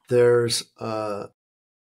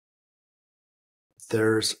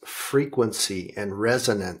there's frequency and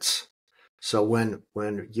resonance. So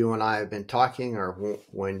when you and I have been talking, or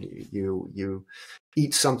when you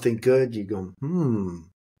eat something good, you go,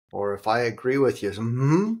 or if I agree with you,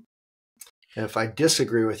 and if I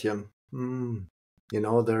disagree with you,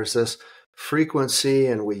 there's this frequency,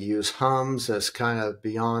 and we use hums as kind of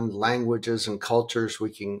beyond languages and cultures. We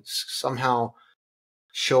can somehow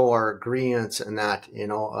show our agreeance in that.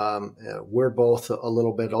 We're both a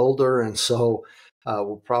little bit older, and so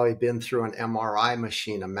we've probably been through an MRI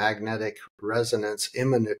machine, a magnetic resonance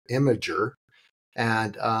imager.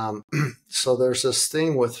 And so there's this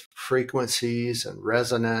thing with frequencies and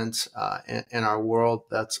resonance in our world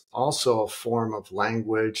that's also a form of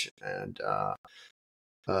language and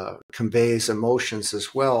conveys emotions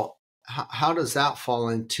as well. How does that fall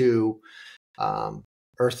into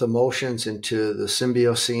Earth emotions, into the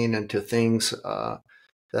Symbiocene, into things that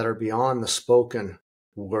are beyond the spoken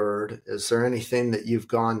word? Is there anything that you've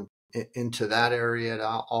gone into that area at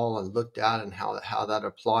all and looked at, and how that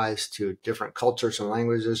applies to different cultures and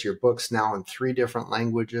languages? Your book's now in 3 different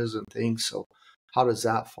languages and things. So how does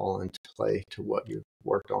that fall into play to what you've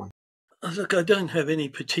worked on? Look, I don't have any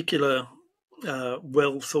particular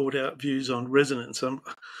well thought out views on resonance.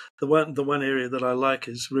 The one area that I like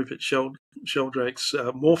is Rupert Sheldrake's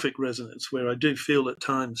morphic resonance, where I do feel at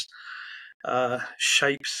times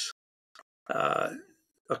shapes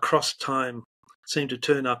across time seem to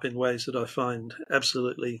turn up in ways that I find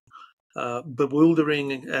absolutely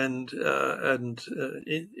bewildering and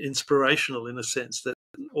inspirational, in a sense that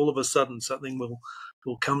all of a sudden something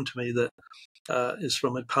will come to me that is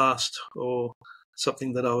from a past, or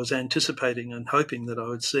something that I was anticipating and hoping that I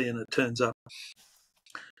would see, and it turns up.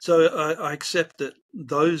 So I accept that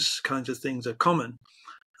those kinds of things are common.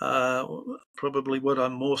 Probably what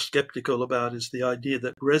I'm more skeptical about is the idea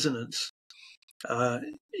that resonance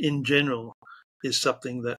in general is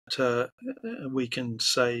something that we can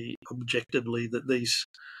say objectively that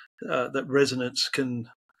that resonance can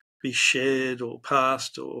be shared or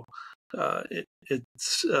passed, or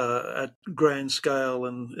it's at grand scale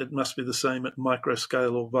and it must be the same at micro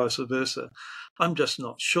scale, or vice versa. I'm just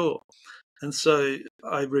not sure. And so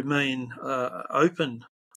I remain open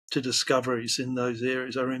to discoveries in those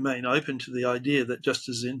areas. I remain open to the idea that, just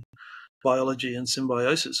as in biology and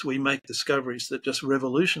symbiosis, we make discoveries that just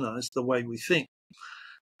revolutionize the way we think.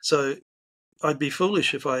 So I'd be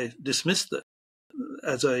foolish if I dismissed that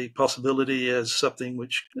as a possibility, as something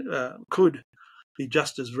which could be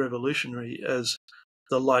just as revolutionary as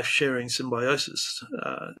the life-sharing symbiosis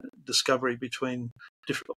discovery between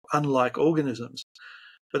unlike organisms.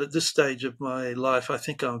 But at this stage of my life, I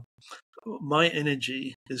think my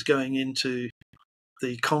energy is going into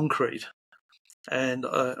the concrete. And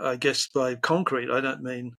I guess by concrete, I don't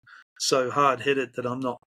mean so hard-headed that I'm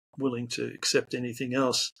not willing to accept anything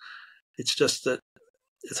else. It's just that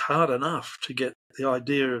it's hard enough to get the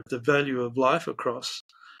idea of the value of life across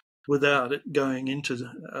without it going into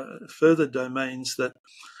further domains that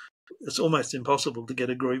it's almost impossible to get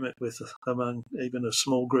agreement with among even a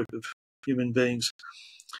small group of human beings.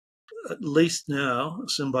 At least now,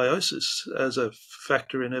 symbiosis as a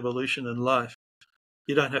factor in evolution and life,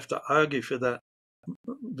 you don't have to argue for that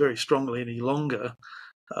very strongly any longer.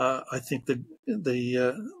 I think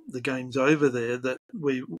the game's over there. That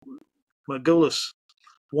Margulis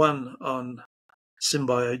won on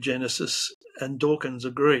symbiogenesis, and Dawkins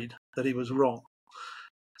agreed that he was wrong.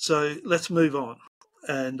 So let's move on.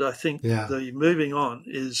 And I think the moving on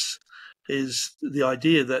is is the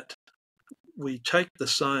idea that we take the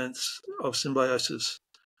science of symbiosis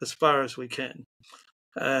as far as we can.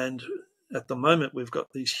 And at the moment, we've got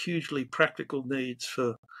these hugely practical needs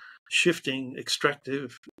for shifting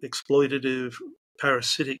extractive, exploitative,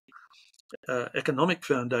 parasitic economic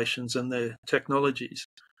foundations and their technologies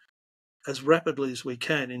as rapidly as we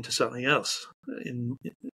can into something else.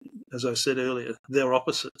 As I said earlier, they're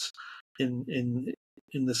opposites in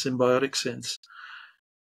the symbiotic sense.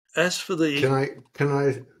 As for the can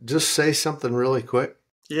I just say something really quick?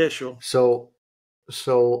 Yeah, sure. So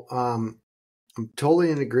I'm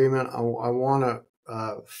totally in agreement. I want to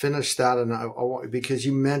finish that, and I want, because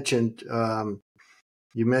you mentioned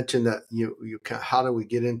that you can, how do we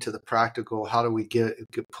get into the practical? How do we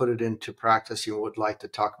put it into practice? You would like to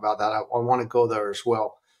talk about that. I want to go there as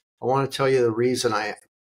well. I want to tell you the reason I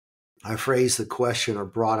phrased the question or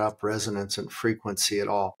brought up resonance and frequency at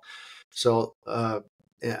all. So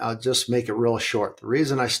I'll just make it real short. The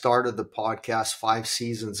reason I started the podcast 5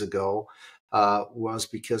 seasons ago was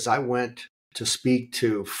because I went to speak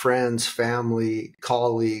to friends, family,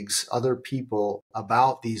 colleagues, other people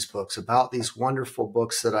about these books, about these wonderful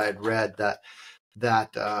books that I had read that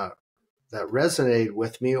resonated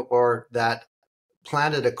with me, or that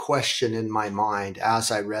planted a question in my mind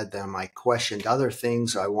as I read them. I questioned other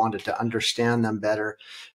things. I wanted to understand them better.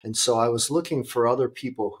 And so I was looking for other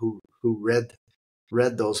people who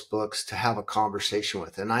read those books to have a conversation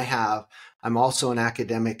with. And I'm also an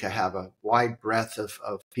academic. I have a wide breadth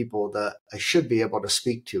of people that I should be able to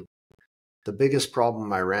speak to. The biggest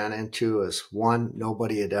problem I ran into is, one,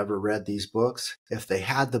 nobody had ever read these books. If they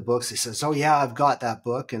had the books, they says, "Oh yeah, I've got that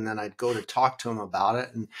book." And then I'd go to talk to them about it.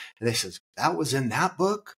 And they says, "That was in that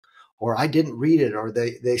book?" Or "I didn't read it." Or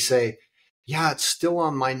they say, "Yeah, it's still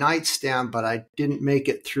on my nightstand, but I didn't make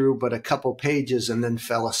it through but a couple pages and then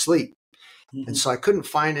fell asleep." Mm-hmm. And so I couldn't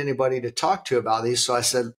find anybody to talk to about these. So I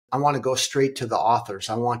said, I want to go straight to the authors.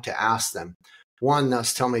 I want to ask them. One,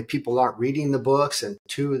 that's telling me people aren't reading the books. And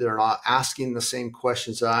two, they're not asking the same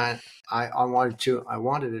questions I wanted to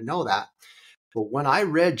know that. But when I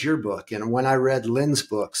read your book, and when I read Lynn's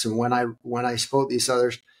books, and when I spoke these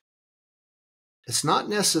others, it's not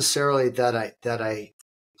necessarily that I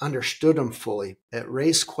understood them fully. It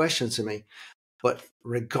raised questions in me. But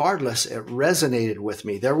regardless, it resonated with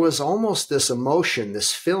me. There was almost this emotion,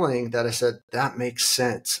 this feeling that I said, that makes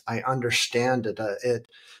sense. I understand it.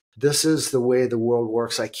 This is the way the world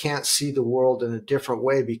works. I can't see the world in a different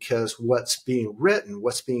way, because what's being written,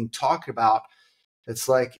 what's being talked about, it's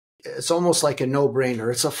almost like a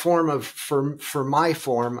no-brainer. It's a form of, for my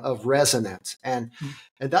form of resonance. And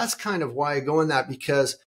that's kind of why I go in that,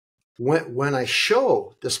 because when I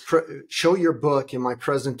show your book in my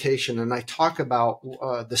presentation, and I talk about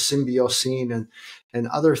the Symbiocene and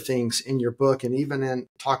other things in your book, and even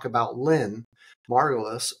talk about Lynn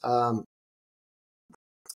Margulis,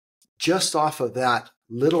 just off of that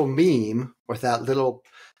little meme or that little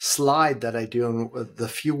slide that I do, and the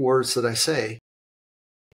few words that I say,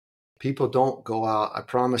 people don't go out. I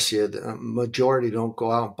promise you, the majority don't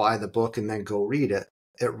go out and buy the book and then go read it.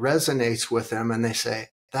 It resonates with them, and they say,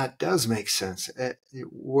 that does make sense.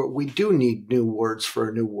 We do need new words for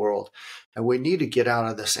a new world, and we need to get out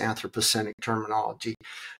of this anthropocenic terminology.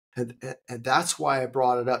 And that's why I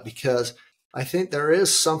brought it up, because I think there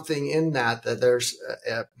is something in that there's,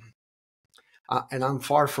 and I'm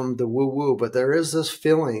far from the woo-woo, but there is this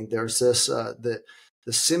feeling, there's this, the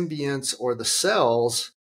symbionts or the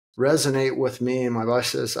cells resonate with me, and my body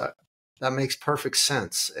says, that makes perfect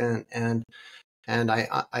sense. And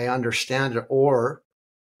I understand it, or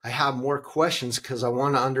I have more questions because I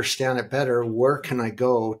want to understand it better. Where can I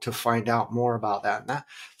go to find out more about that? And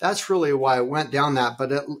that's really why I went down that,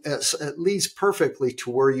 but it leads perfectly to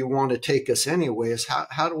where you want to take us anyways.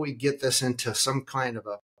 How do we get this into some kind of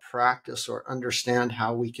a practice, or understand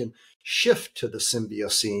how we can shift to the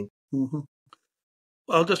Symbiocene? Mm-hmm.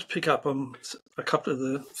 I'll just pick up on a couple of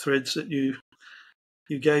the threads that you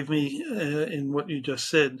gave me in what you just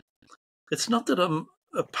said. It's not that I'm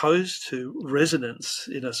opposed to resonance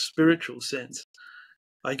in a spiritual sense.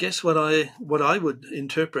 I guess what I would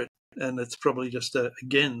interpret, and it's probably just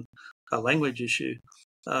again a language issue,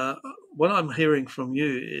 what I'm hearing from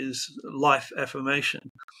you is life affirmation,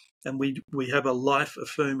 and we have a life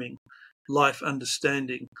affirming, life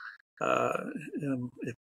understanding,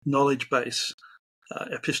 knowledge base,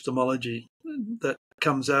 epistemology that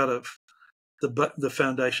comes out of the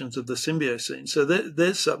foundations of the Symbiocene. So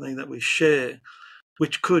there's something that we share,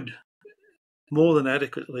 which could more than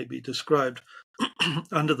adequately be described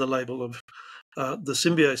under the label of the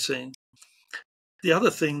Symbiocene. The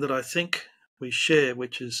other thing that I think we share,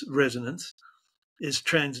 which is resonance, is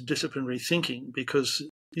transdisciplinary thinking, because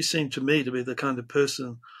you seem to me to be the kind of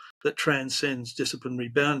person that transcends disciplinary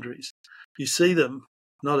boundaries. You see them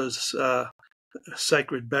not as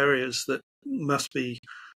sacred barriers that must be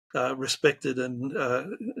respected and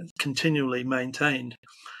continually maintained.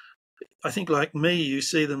 I think, like me, you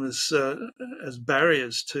see them as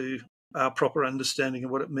barriers to our proper understanding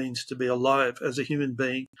of what it means to be alive as a human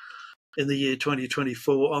being in the year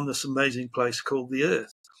 2024 on this amazing place called the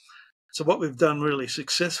Earth. So what we've done really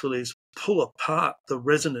successfully is pull apart the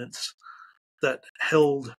resonance that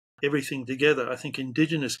held everything together. I think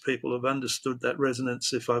Indigenous people have understood that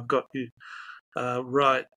resonance, if I've got you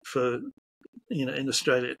right, for, in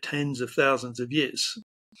Australia, tens of thousands of years,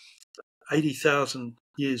 80,000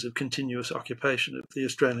 years of continuous occupation of the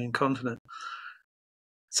Australian continent.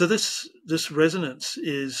 So this resonance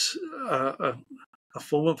is a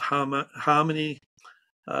form of harmony.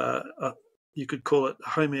 You could call it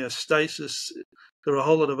homeostasis. There are a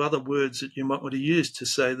whole lot of other words that you might want to use to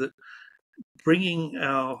say that bringing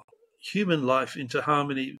our human life into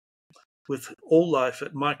harmony with all life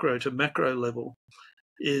at micro to macro level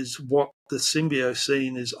is what the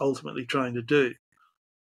Symbiocene is ultimately trying to do.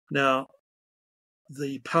 Now,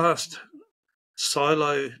 the past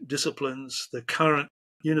silo disciplines, the current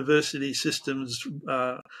university systems,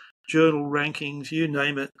 journal rankings, you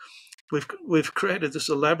name it, we've created this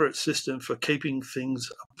elaborate system for keeping things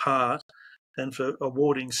apart and for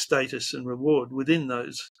awarding status and reward within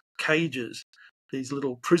those cages, these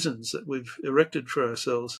little prisons that we've erected for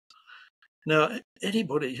ourselves. Now,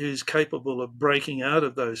 anybody who's capable of breaking out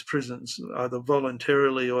of those prisons, either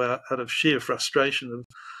voluntarily or out of sheer frustration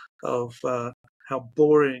of how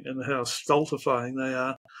boring and how stultifying they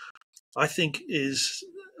are, I think is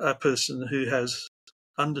a person who has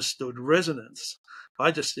understood resonance.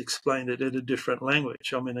 I just explained it in a different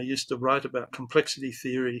language. I mean, I used to write about complexity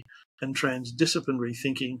theory and transdisciplinary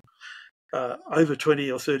thinking over 20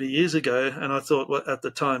 or 30 years ago, and I thought, well, at the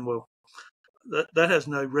time, well, that has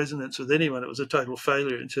no resonance with anyone. It was a total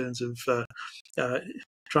failure in terms of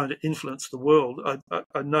trying to influence the world.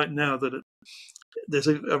 I note now that there's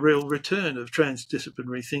a real return of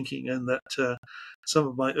transdisciplinary thinking, and that some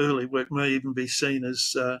of my early work may even be seen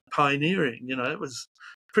as pioneering. It was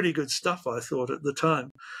pretty good stuff, I thought, at the time.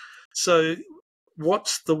 So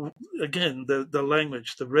what's the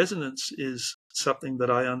language? The resonance is something that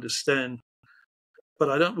I understand, but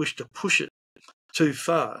I don't wish to push it too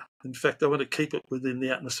far. In fact, I want to keep it within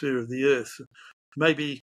the atmosphere of the Earth.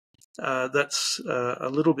 Maybe that's a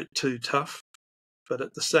little bit too tough, but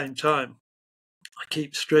at the same time, I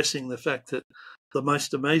keep stressing the fact that the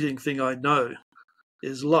most amazing thing I know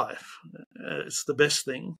is life. It's the best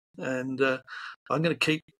thing, and I'm going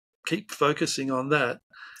to keep focusing on that.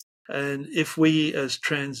 And if we, as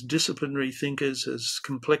transdisciplinary thinkers, as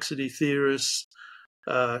complexity theorists,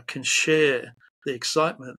 can share the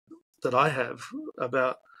excitement that I have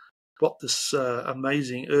about what this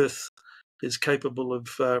amazing Earth is capable of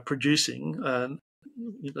producing, the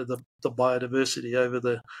biodiversity over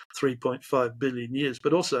the 3.5 billion years,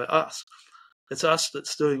 but also us. It's us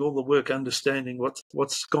that's doing all the work understanding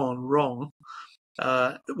what's gone wrong.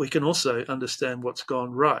 We can also understand what's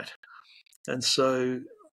gone right. And so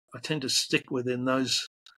I tend to stick within those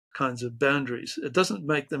kinds of boundaries. It doesn't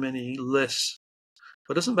make them any less,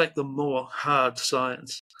 but it doesn't make them more hard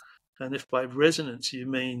science. And if by resonance you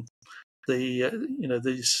mean I don't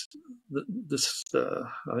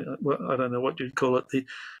know what you'd call it,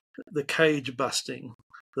 the cage busting,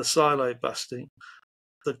 the silo busting,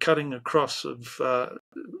 the cutting across of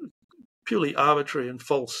purely arbitrary and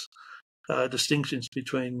false distinctions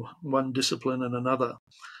between one discipline and another.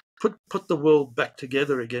 Put the world back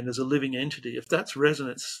together again as a living entity. If that's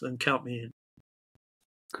resonance, then count me in.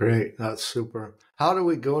 Great, that's super. How do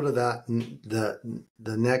we go to that,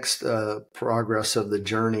 the next progress of the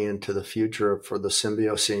journey into the future for the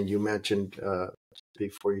Symbiocene? You mentioned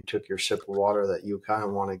before you took your sip of water that you kind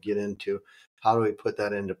of want to get into. How do we put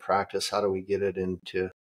that into practice? How do we get it into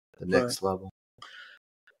the next level?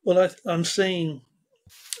 Well, I'm seeing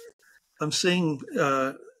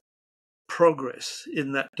progress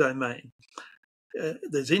in that domain.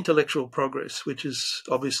 There's intellectual progress, which is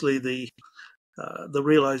obviously the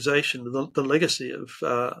realization, the legacy of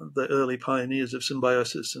the early pioneers of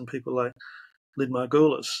symbiosis and people like Lynn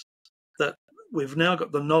Margulis, that we've now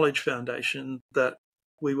got the knowledge foundation that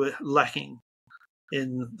we were lacking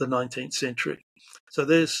in the 19th century. So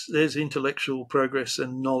there's intellectual progress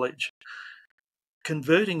and knowledge.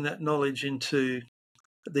 Converting that knowledge into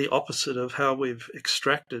the opposite of how we've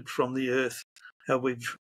extracted from the Earth, how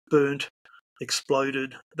we've burnt,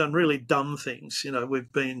 exploded, done really dumb things.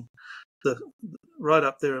 We've been right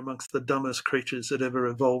up there amongst the dumbest creatures that ever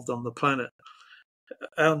evolved on the planet.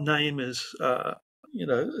 Our name is,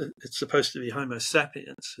 it's supposed to be Homo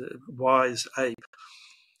sapiens, wise ape.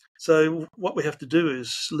 So what we have to do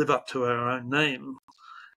is live up to our own name.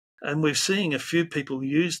 And we're seeing a few people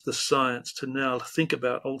use the science to now think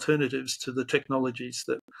about alternatives to the technologies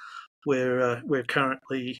that we're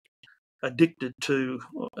currently addicted to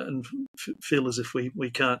and feel as if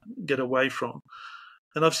we can't get away from.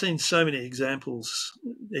 And I've seen so many examples,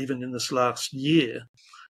 even in this last year,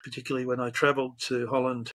 particularly when I travelled to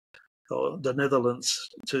Holland or the Netherlands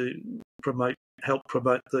to help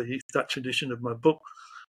promote the Dutch edition of my book.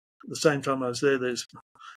 At the same time I was there, there's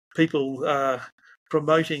people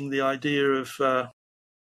promoting the idea of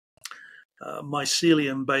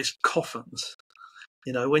mycelium-based coffins.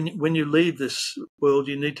 You know, when you leave this world,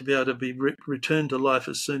 you need to be able to be returned to life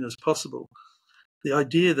as soon as possible. The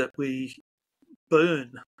idea that we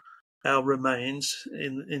burn our remains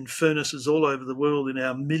in furnaces all over the world in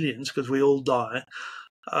our millions, because we all die,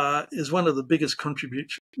 is one of the biggest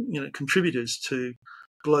contributors to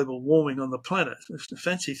global warming on the planet.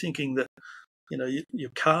 Fancy thinking that,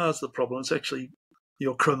 your car's the problem. It's actually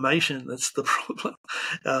your cremation that's the problem,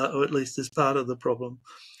 or at least is part of the problem.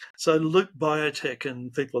 So Luke Biotech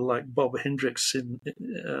and people like Bob Hendricks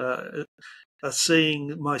are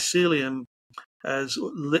seeing mycelium as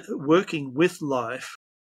working with life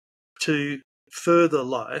to further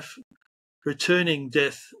life, returning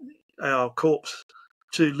death, our corpse,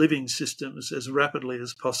 to living systems as rapidly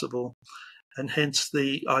as possible. And hence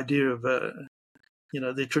the idea of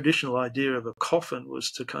the traditional idea of a coffin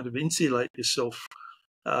was to kind of insulate yourself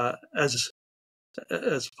as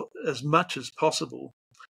much as possible,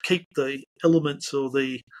 keep the elements or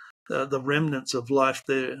the remnants of life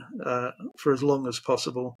there for as long as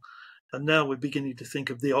possible. And now we're beginning to think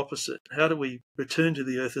of the opposite. How do we return to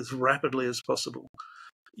the earth as rapidly as possible?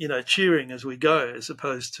 Cheering as we go, as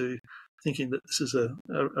opposed to thinking that this is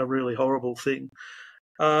a really horrible thing.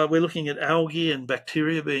 We're looking at algae and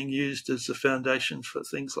bacteria being used as the foundation for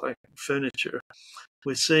things like furniture.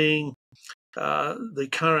 We're seeing the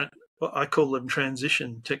current, what I call them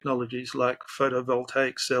transition technologies, like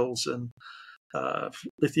photovoltaic cells and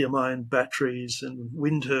lithium-ion batteries and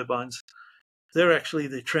wind turbines. They're actually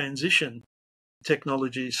the transition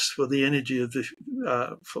technologies for the energy of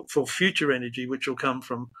for future energy, which will come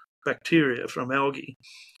from bacteria, from algae.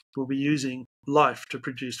 We'll be using life to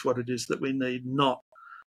produce what it is that we need, not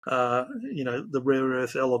the rare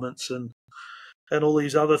earth elements and all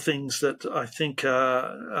these other things that I think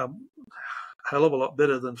are a hell of a lot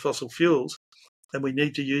better than fossil fuels, and we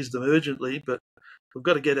need to use them urgently, but we've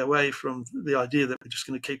got to get away from the idea that we're just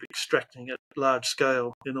going to keep extracting at large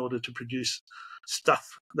scale in order to produce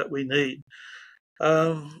stuff that we need.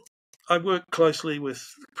 I work closely with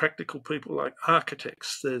practical people like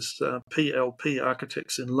architects. There's PLP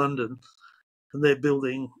Architects in London, and they're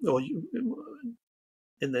building, or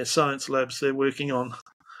in their science labs, they're working on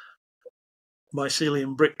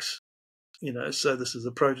mycelium bricks. So this is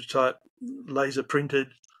a prototype, laser printed,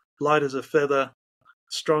 light as a feather,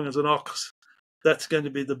 strong as an ox. That's going to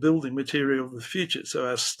be the building material of the future. So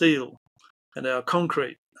our steel and our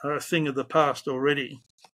concrete are a thing of the past already.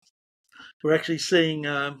 We're actually seeing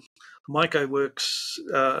MycoWorks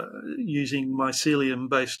using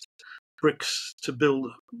mycelium-based bricks to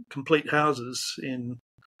build complete houses in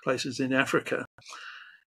places in Africa.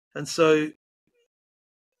 And so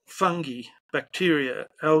fungi, bacteria,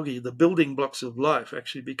 algae, the building blocks of life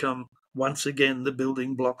actually become once again the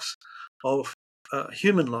building blocks of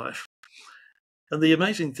human life. And the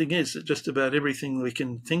amazing thing is that just about everything we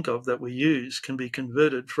can think of that we use can be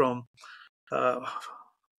converted from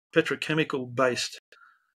petrochemical-based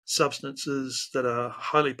substances that are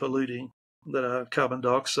highly polluting, that are carbon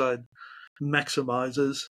dioxide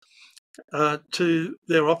maximizers, to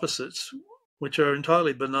their opposites, which are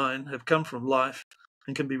entirely benign, have come from life,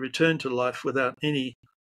 and can be returned to life without any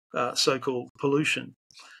so-called pollution.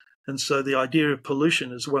 And so the idea of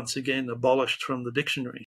pollution is once again abolished from the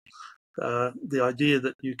dictionary. The idea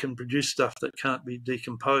that you can produce stuff that can't be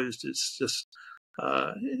decomposed is just,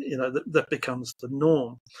 that becomes the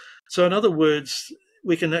norm. So in other words,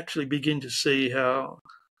 we can actually begin to see how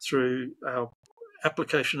through our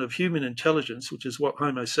application of human intelligence, which is what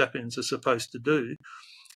Homo sapiens are supposed to do,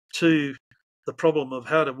 to the problem of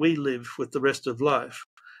how do we live with the rest of life,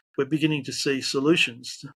 we're beginning to see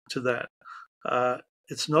solutions to that.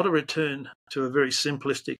 It's not a return to a very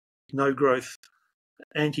simplistic, no-growth,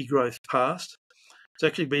 anti-growth past. It's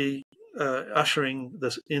actually ushering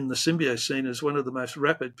this in the Symbiocene as one of the most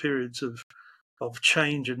rapid periods of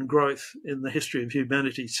change and growth in the history of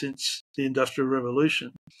humanity since the Industrial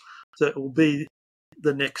Revolution. So it will be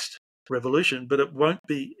the next revolution, but it won't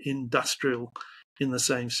be industrial in the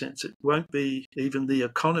same sense. It won't be even the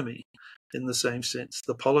economy in the same sense.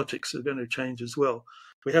 The politics are going to change as well.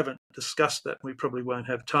 We haven't discussed that. We probably won't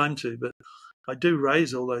have time to, but I do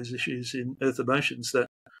raise all those issues in Earth Emotions, that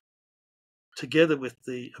together with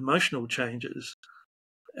the emotional changes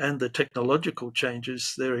and the technological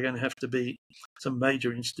changes, there are going to have to be some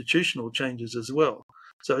major institutional changes as well.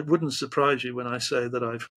 So it wouldn't surprise you when I say that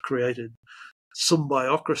I've created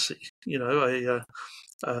symbiocracy,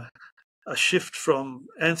 a shift from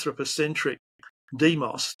anthropocentric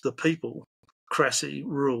demos, the people, crassy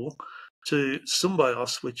rule, to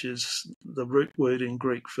symbios, which is the root word in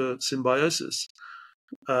Greek for symbiosis.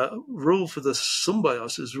 Rule for the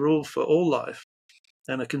symbios is rule for all life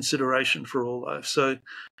and a consideration for all life. So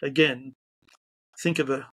again, think of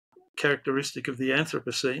a characteristic of the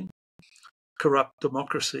Anthropocene, corrupt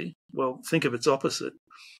democracy. Well, think of its opposite.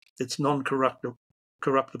 It's non-corruptible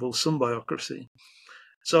symbiocracy.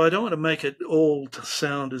 So I don't want to make it all to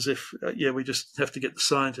sound as if, we just have to get the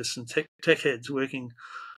scientists and tech heads working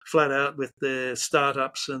flat out with their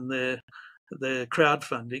startups and their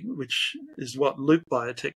crowdfunding, which is what Loop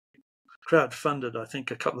Biotech crowdfunded, I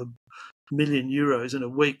think, a couple of million euros in a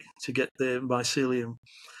week to get their mycelium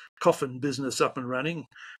coffin business up and running.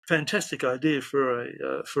 Fantastic idea for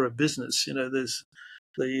a business. There's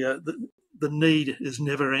the need is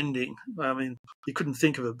never ending. I mean, you couldn't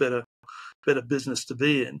think of a better business to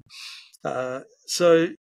be in. So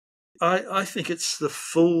I think it's the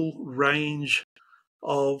full range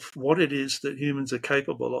of what it is that humans are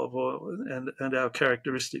capable of, and our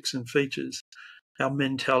characteristics and features, our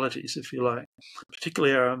mentalities, if you like,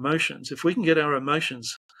 particularly our emotions. If we can get our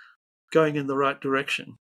emotions going in the right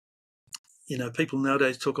direction, people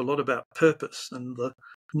nowadays talk a lot about purpose and the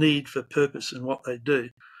need for purpose in what they do.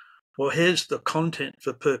 Well, here's the content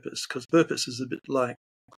for purpose, because purpose is a bit like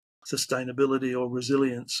sustainability or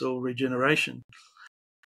resilience or regeneration.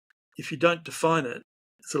 If you don't define it,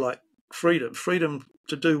 it's like freedom. Freedom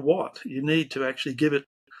to do what? You need to actually give it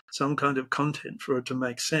some kind of content for it to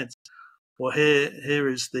make sense. Well, here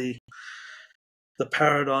is the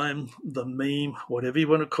paradigm, the meme, whatever you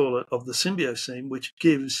want to call it, of the Symbiocene, which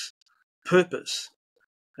gives purpose,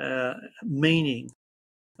 meaning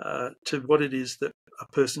to what it is that a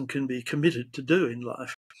person can be committed to do in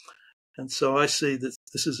life. And so I see that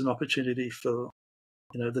this is an opportunity for,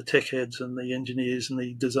 the tech heads and the engineers and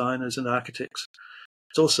the designers and architects.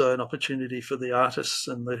 It's also an opportunity for the artists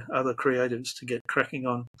and the other creatives to get cracking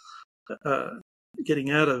on getting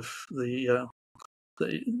out of the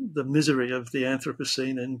misery of the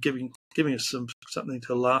Anthropocene and giving us something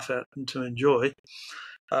to laugh at and to enjoy.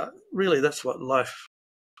 Really, that's what life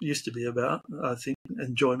used to be about. I think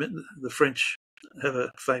enjoyment. The French have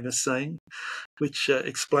a famous saying which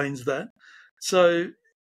explains that. So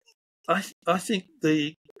I think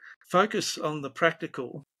the focus on the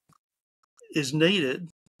practical is needed,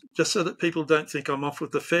 just so that people don't think I'm off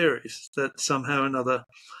with the fairies, that somehow or another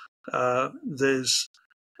there's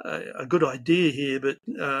a good idea here, but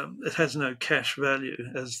it has no cash value,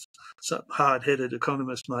 as some hard-headed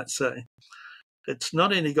economists might say. It's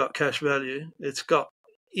not only got cash value, it's got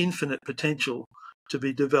infinite potential to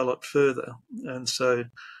be developed further. And so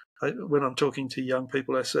when I'm talking to young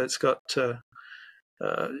people, I say it's got,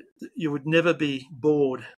 you would never be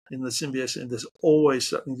bored in the Symbiocene. There's always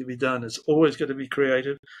something to be done. It's always going to be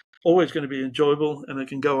creative, always going to be enjoyable, and it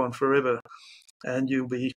can go on forever. And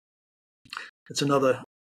it's another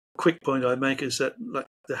quick point I make, is that like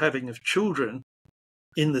the having of children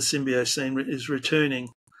in the Symbiocene is returning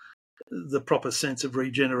the proper sense of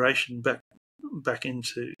regeneration back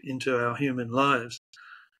into our human lives.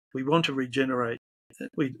 We want to regenerate.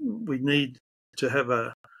 We need to have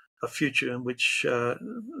a future in which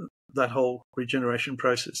that whole regeneration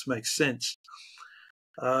process makes sense.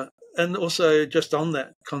 And also, just on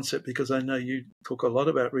that concept, because I know you talk a lot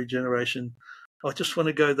about regeneration, I just want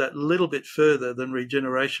to go that little bit further than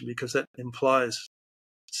regeneration, because that implies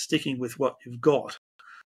sticking with what you've got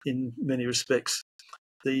in many respects.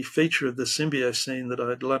 The feature of the Symbiocene that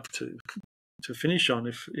I'd love to finish on,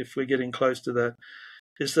 if we're getting close to that,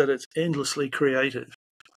 is that it's endlessly creative.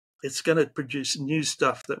 It's going to produce new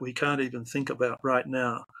stuff that we can't even think about right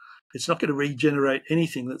now. It's not going to regenerate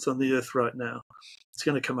anything that's on the Earth right now. It's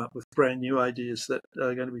going to come up with brand new ideas that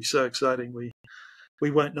are going to be so exciting we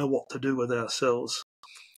won't know what to do with ourselves.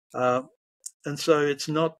 And so it's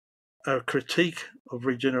not a critique of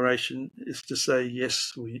regeneration. It's to say,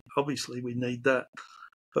 yes, we need that,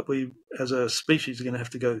 but we as a species are going to have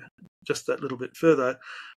to go just that little bit further.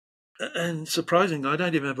 And surprisingly, I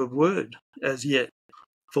don't even have a word as yet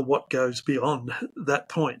for what goes beyond that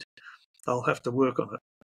point. I'll have to work on it.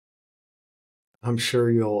 I'm sure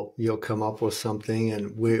you'll come up with something,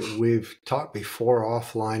 and we've talked before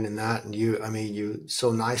offline and that, and you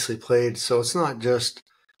so nicely played. So it's not just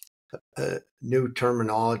new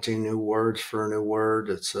terminology, new words for a new word.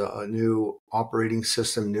 It's a new operating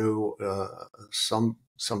system, new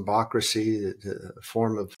symbocracy, a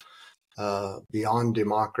form of beyond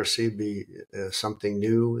democracy, be something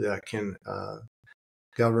new that can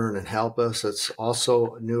govern and help us. It's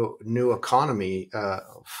also new economy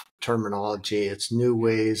terminology. It's new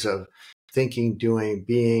ways of thinking, doing,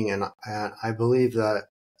 being, and I believe that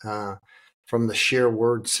from the sheer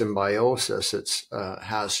word symbiosis, it's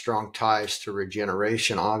has strong ties to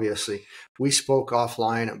regeneration. Obviously, we spoke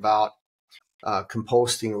offline about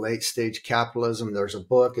composting late stage capitalism. There's a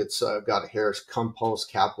book. It's got it here. It's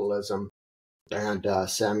Compost Capitalism, and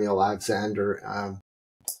Samuel Alexander.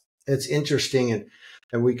 It's interesting,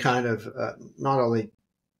 and we kind of not only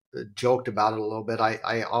joked about it a little bit.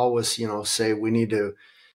 I always say we need to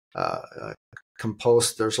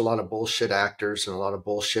compost. There's a lot of bullshit actors and a lot of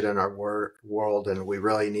bullshit in our world, and we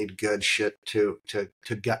really need good shit to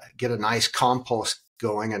get a nice compost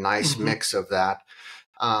going, a nice mix of that.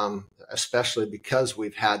 Especially because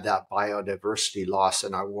we've had that biodiversity loss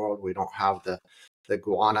in our world. We don't have the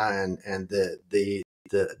guana and the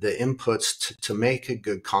inputs to make a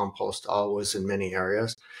good compost always in many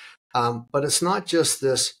areas. But it's not just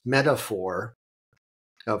this metaphor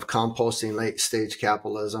of composting late stage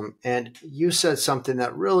capitalism. And you said something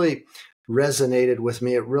that really resonated with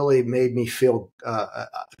me. It really made me feel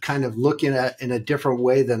kind of looking at in a different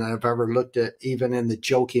way than I've ever looked at, even in the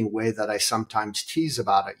joking way that I sometimes tease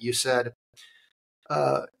about it. You said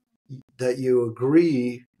that you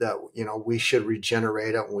agree that, we should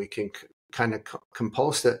regenerate it and we can kind of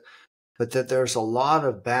compost it, but that there's a lot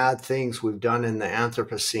of bad things we've done in the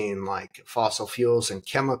Anthropocene, like fossil fuels and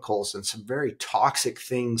chemicals and some very toxic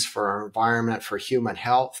things for our environment, for human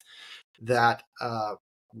health, that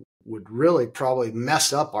would really probably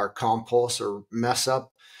mess up our compost or mess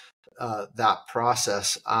up that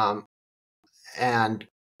process. And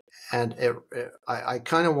I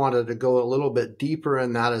kind of wanted to go a little bit deeper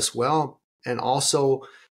in that as well, and also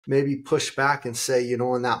maybe push back and say, in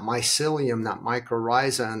that mycelium, that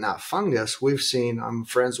mycorrhiza, and that fungus, we've seen, I'm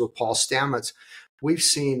friends with Paul Stamets, we've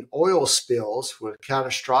seen oil spills, with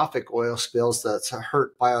catastrophic oil spills that's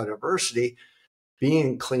hurt biodiversity,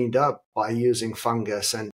 being cleaned up by using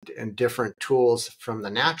fungus and different tools from the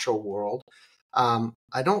natural world. I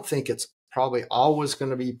don't think it's probably always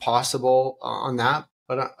going to be possible on that,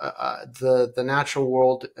 but the natural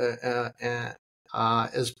world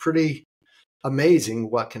is pretty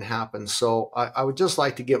amazing what can happen. So I would just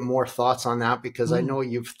like to get more thoughts on that, because I know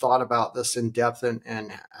you've thought about this in depth,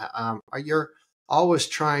 and you're always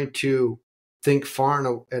trying to think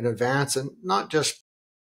far in advance and not just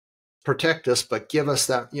protect us, but give us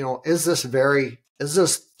that, is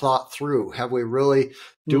this thought through? Have we really,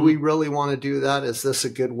 do we really want to do that? Is this a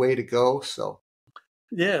good way to go? So,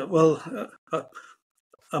 yeah, well,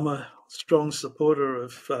 I'm a strong supporter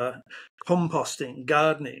of composting,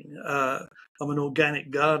 gardening. I'm an organic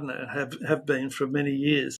gardener, have been for many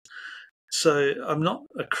years. So I'm not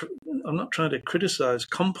trying to criticize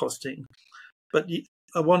composting, but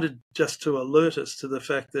I wanted just to alert us to the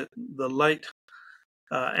fact that the late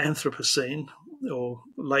Anthropocene, or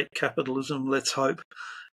late capitalism, let's hope,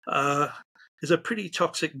 is a pretty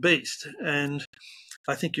toxic beast. And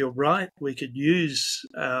I think you're right. We could use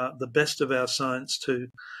the best of our science to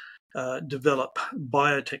develop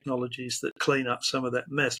biotechnologies that clean up some of that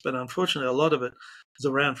mess. But unfortunately, a lot of it is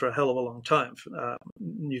around for a hell of a long time.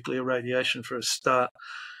 Nuclear radiation, for a start.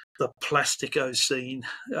 The plasticocene,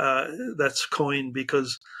 that's coined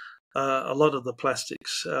because a lot of the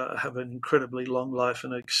plastics have an incredibly long life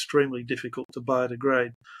and are extremely difficult to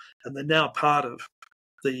biodegrade. And they're now part of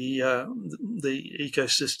the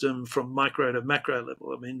ecosystem from micro to macro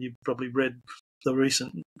level. I mean, you've probably read the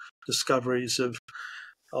recent discoveries of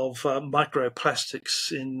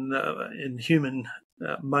microplastics in human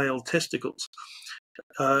male testicles.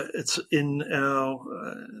 It's in our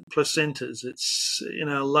placentas. It's in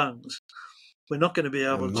our lungs. We're not going to be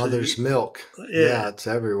able to. Mother's milk. Yeah, it's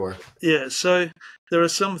everywhere. Yeah, so there are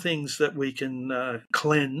some things that we can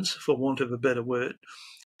cleanse, for want of a better word,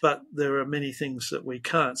 but there are many things that we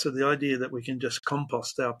can't. So the idea that we can just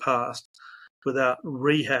compost our past without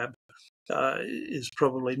rehab is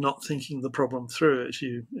probably not thinking the problem through, as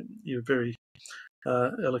you very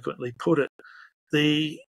eloquently put it.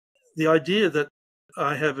 The idea that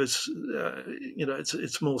I have is,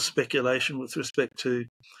 it's more speculation with respect to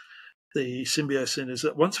the Symbiocene is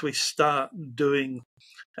that once we start doing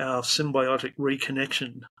our symbiotic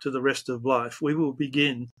reconnection to the rest of life, we will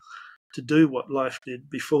begin to do what life did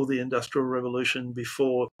before the Industrial Revolution,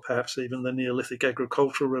 before perhaps even the Neolithic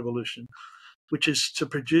Agricultural Revolution, which is to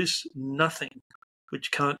produce nothing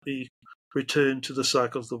which can't be returned to the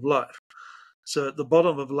cycles of life. So at the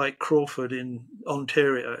bottom of Lake Crawford in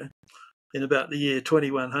Ontario, in about the year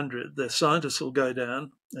 2100, the scientists will go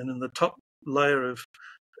down, and in the top layer of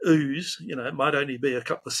ooze, it might only be a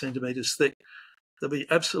couple of centimetres thick, there'll be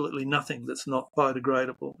absolutely nothing that's not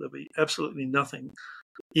biodegradable. There'll be absolutely nothing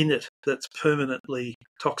in it that's permanently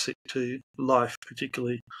toxic to life,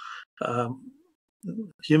 particularly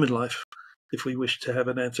human life, if we wish to have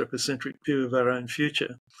an anthropocentric view of our own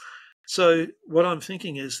future. So what I'm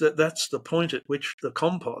thinking is that that's the point at which the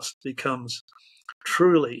compost becomes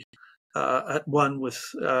truly at one with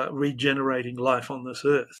regenerating life on this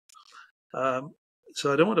earth.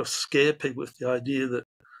 So I don't want to scare people with the idea that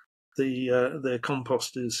their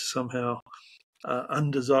compost is somehow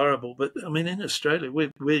undesirable. But I mean, in Australia,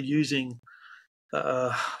 we're using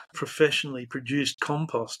professionally produced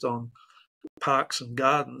compost on parks and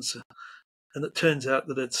gardens, and it turns out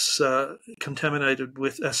that it's contaminated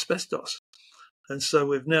with asbestos. And so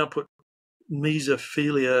we've now put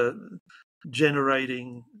mesophilia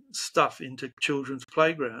generating stuff into children's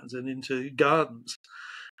playgrounds and into gardens.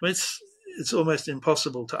 I mean, it's almost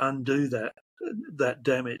impossible to undo that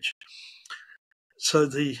damage. So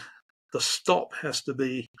the stop has to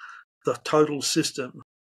be the total system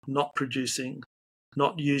not producing,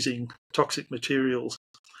 not using toxic materials,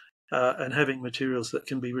 and having materials that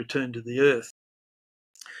can be returned to the earth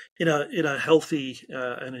in a healthy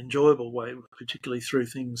and enjoyable way, particularly through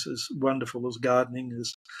things as wonderful as gardening,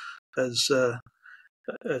 as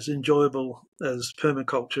enjoyable as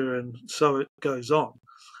permaculture, and so it goes on.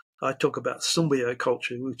 I talk about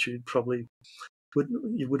symbioculture, which you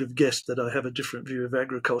would have guessed that I have a different view of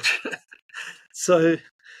agriculture. So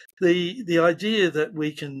the idea that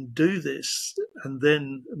we can do this and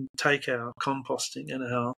then take our composting and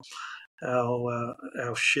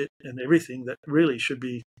our shit and everything that really should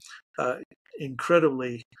be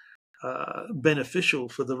incredibly beneficial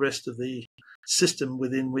for the rest of the system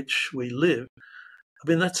within which we live. I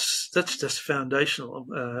mean, that's just foundational.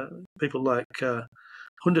 People like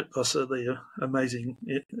Hundertwasser, the amazing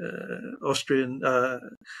Austrian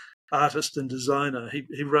artist and designer,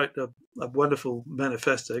 he wrote a wonderful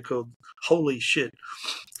manifesto called Holy Shit,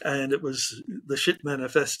 and it was the Shit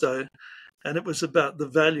Manifesto, and it was about the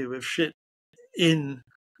value of shit in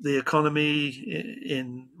the economy,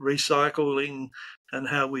 in recycling, and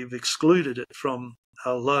how we've excluded it from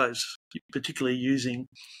our lives, particularly using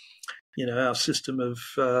our system of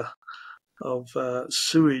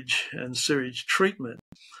sewage and sewage treatment.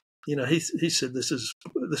 He said this is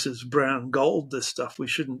brown gold, this stuff. We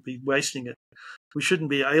shouldn't be wasting it. We shouldn't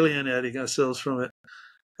be alienating ourselves from it.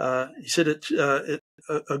 He said a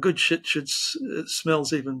good shit it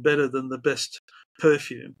smells even better than the best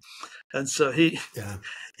perfume. And so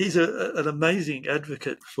he's an amazing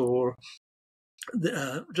advocate for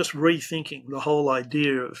just rethinking the whole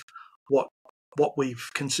idea of what we've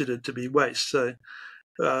considered to be waste. So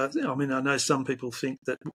I know some people think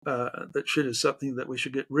that shit is something that we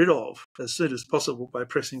should get rid of as soon as possible by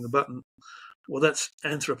pressing the button. Well, that's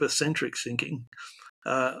anthropocentric thinking.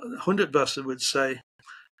 Hundertwasser would say,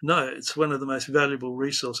 no, it's one of the most valuable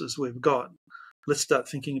resources we've got. Let's start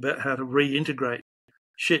thinking about how to reintegrate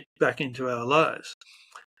shit back into our lives.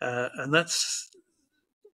 And that's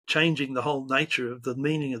changing the whole nature of the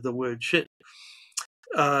meaning of the word shit.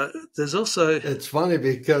 There's also... It's funny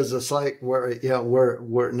because it's like we're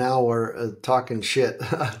talking shit,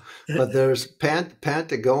 but there's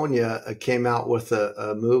Patagonia came out with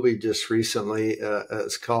a movie just recently.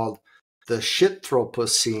 It's called The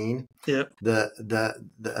Shitthropocene. Yep.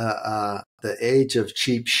 The age of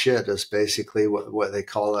cheap shit is basically what they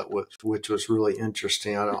call it, which was really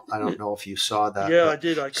interesting. I don't know if you saw that. Yeah, I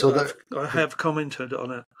did. I have commented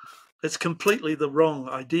on it. It's completely the wrong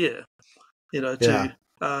idea.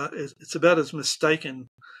 It's about as mistaken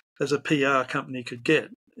as a PR company could get.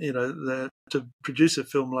 To produce a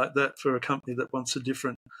film like that for a company that wants a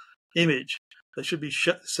different image, they should be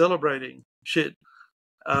celebrating shit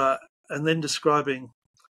and then describing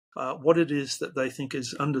what it is that they think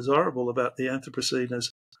is undesirable about the Anthropocene as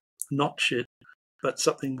not shit, but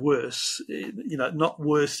something worse. Not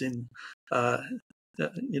worse in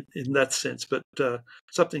that sense, but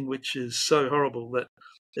something which is so horrible that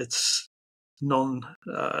it's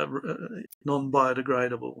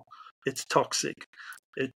non-biodegradable. It's toxic.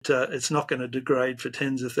 It's not going to degrade for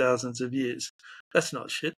tens of thousands of years. That's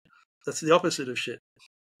not shit. That's the opposite of shit.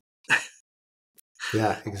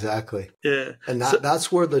 Yeah, exactly. Yeah. And So,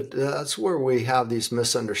 that's where we have these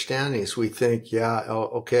misunderstandings. We think, yeah,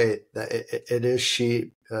 oh, okay, it is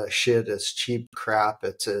shit, it's cheap crap,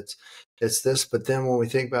 it's this. But then when we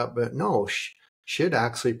think about, but no, shit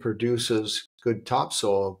actually produces good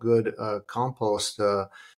topsoil, good compost,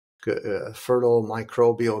 fertile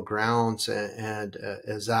microbial grounds, and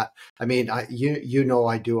is that, I mean, you know,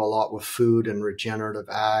 I do a lot with food and regenerative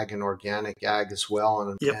ag and organic ag as well,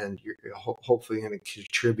 and yep. and you're hopefully going to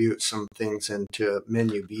contribute some things into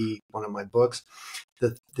Menu B, one of my books.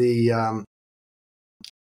 The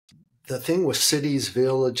thing with cities,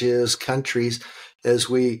 villages, countries is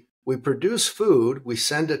we produce food, we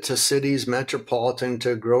send it to cities, metropolitan,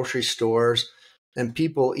 to grocery stores, and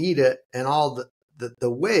people eat it, and all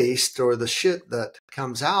the waste or the shit that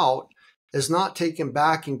comes out is not taken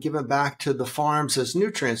back and given back to the farms as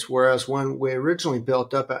nutrients. Whereas when we originally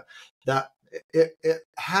built up that, it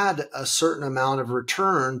had a certain amount of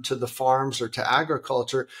return to the farms or to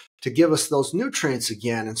agriculture to give us those nutrients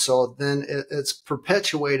again. And so then it's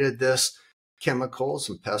perpetuated this chemicals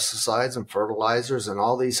and pesticides and fertilizers and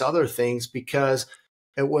all these other things because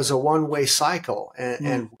it was a one-way cycle,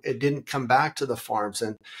 and it didn't come back to the farms.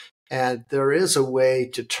 And there is a way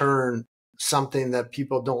to turn something that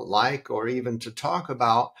people don't like or even to talk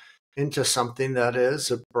about into something that is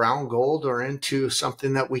a brown gold, or into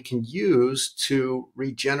something that we can use to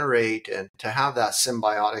regenerate and to have that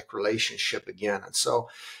symbiotic relationship again. And so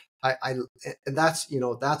and that's, you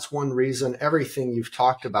know, that's one reason everything you've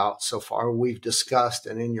talked about so far, we've discussed,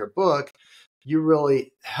 and in your book, you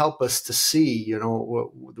really help us to see, you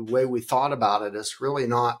know, the way we thought about it is really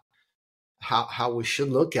not how we should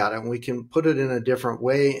look at it. And we can put it in a different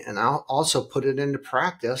way, and I'll also put it into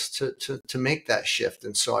practice to make that shift.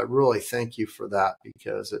 And so I really thank you for that,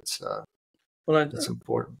 because it's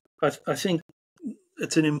important. I think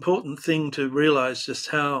it's an important thing to realize just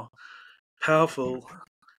how powerful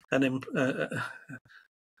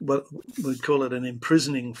what we'd call it an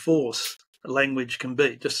imprisoning force language can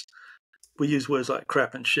be. Just we use words like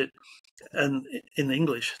crap and shit, and in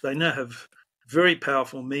English they now have very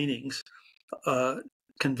powerful meanings,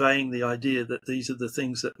 conveying the idea that these are the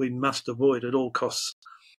things that we must avoid at all costs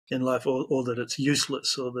in life, or that it's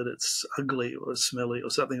useless, or that it's ugly or smelly or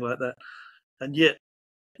something like that. And yet,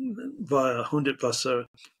 via Hundertwasser,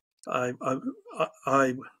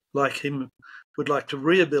 I like him, would like to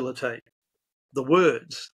rehabilitate the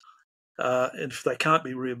words. And if they can't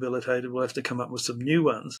be rehabilitated, we'll have to come up with some new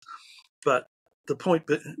ones. But the point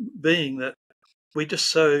being that we just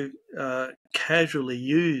so casually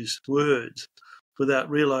use words without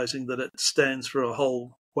realizing that it stands for a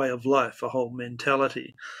whole way of life, a whole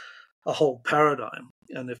mentality, a whole paradigm.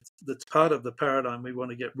 And if that's part of the paradigm we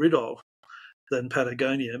want to get rid of, then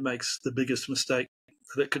Patagonia makes the biggest mistake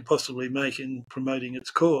that it could possibly make in promoting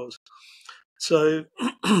its cause. So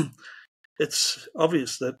it's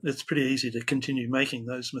obvious that it's pretty easy to continue making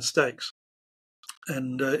those mistakes.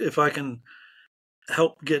 And if I can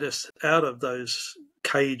help get us out of those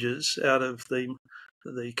cages, out of the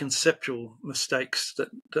conceptual mistakes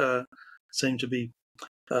that seem to be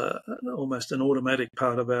almost an automatic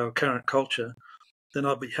part of our current culture, then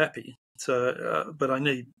I'll be happy. So, but I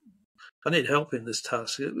need help in this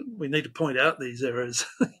task. We need to point out these errors.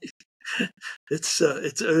 It's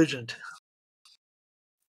urgent.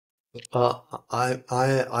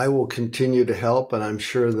 I will continue to help, and I'm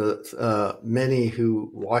sure that many who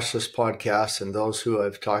watch this podcast and those who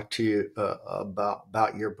I've talked to you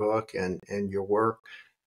about your book and your work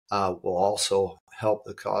will also help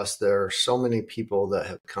the cause. There are so many people that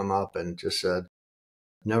have come up and just said,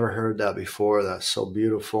 "Never heard that before. That's so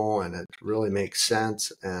beautiful, and it really makes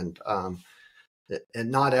sense." And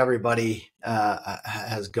not everybody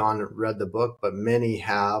has gone and read the book, but many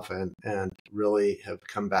have, and really have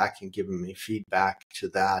come back and given me feedback to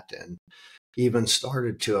that, and even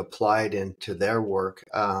started to apply it into their work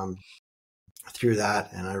through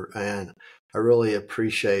that. And I really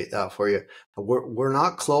appreciate that for you. We're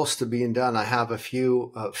not close to being done. I have a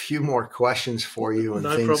few more questions for you, and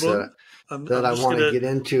no things problem. that I want to get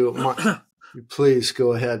into. Please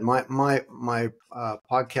go ahead. My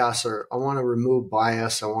podcasts are, I want to remove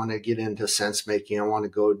bias. I want to get into sense making. I want to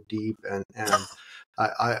go deep, and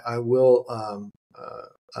I will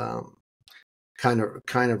kind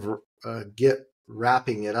of get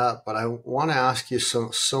wrapping it up. But I want to ask you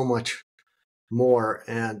so much more.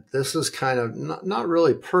 And this is kind of not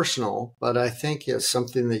really personal, but I think it's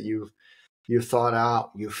something that you thought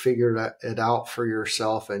out, you figured it out for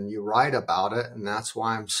yourself, and you write about it. And that's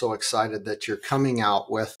why I'm so excited that you're coming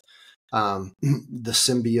out with the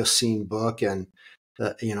Symbiocene book, and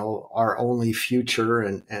Our Only Future,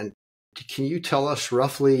 and can you tell us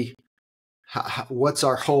roughly what's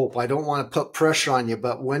our hope? I don't want to put pressure on you,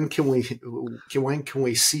 but when can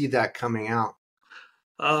we see that coming out?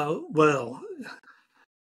 Well,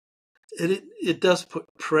 it does put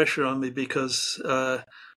pressure on me because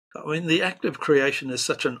the act of creation is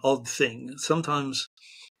such an odd thing. Sometimes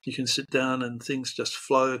you can sit down and things just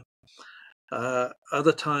flow.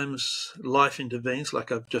 Other times life intervenes,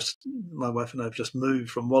 like my wife and I have just moved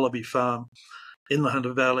from Wallaby Farm in the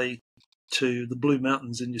Hunter Valley to the Blue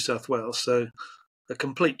Mountains in New South Wales. So a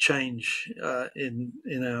complete change in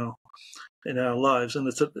our lives,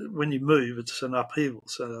 and when you move, it's an upheaval.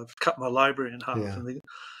 So I've cut my library in half, Yeah.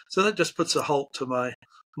 So that just puts a halt to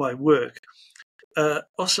my work.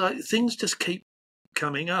 Also, things just keep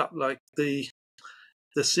coming up, like the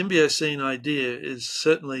Symbiocene idea is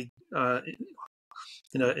certainly,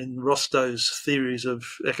 in Rostow's theories of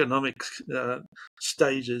economic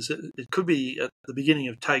stages, it could be at the beginning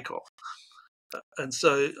of takeoff. And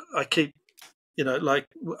so I keep, like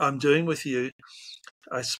I'm doing with you,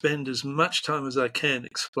 I spend as much time as I can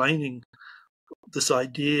explaining this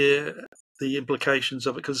idea, the implications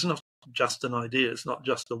of it, because it's not just an idea, it's not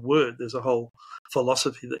just a word, there's a whole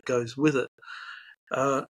philosophy that goes with it.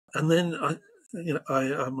 And then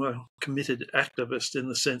I'm a committed activist in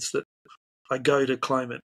the sense that I go to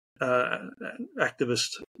climate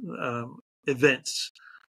activist events.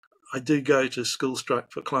 I do go to School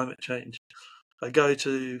Strike for Climate Change. I go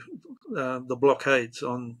to the blockades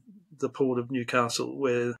on the port of Newcastle,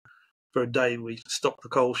 where for a day we stop the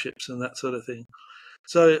coal ships and that sort of thing.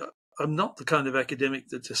 So I'm not the kind of academic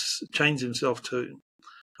that just chains himself to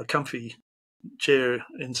a comfy chair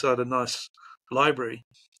inside a nice library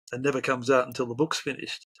and never comes out until the book's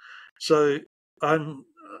finished. So I'm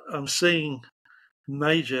seeing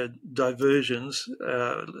major diversions.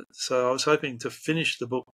 So I was hoping to finish the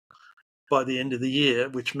book by the end of the year,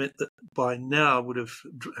 which meant that by now I would have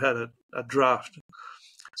had a draft.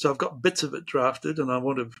 So I've got bits of it drafted, and I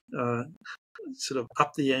want to sort of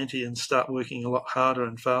up the ante and start working a lot harder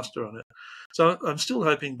and faster on it. So I'm still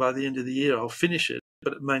hoping by the end of the year I'll finish it,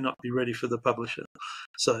 but it may not be ready for the publisher.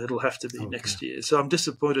 So it'll have to be next year. So I'm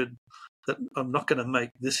disappointed that I'm not going to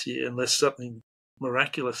make this year unless something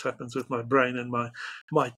miraculous happens with my brain and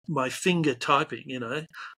my finger typing.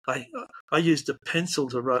 I used a pencil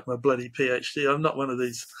to write my bloody PhD. I'm not one of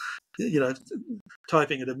these,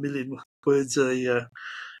 typing at a million words a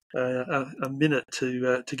minute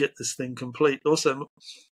to get this thing complete. Also,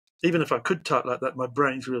 even if I could type like that, my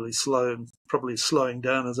brain's really slow and probably slowing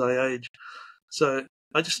down as I age. So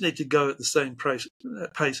I just need to go at the same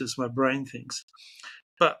pace as my brain thinks.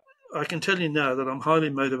 But I can tell you now that I'm highly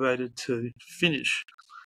motivated to finish,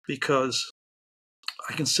 because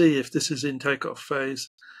I can see if this is in takeoff phase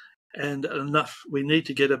and enough, we need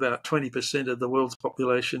to get about 20% of the world's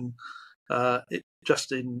population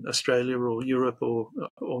just in Australia or Europe or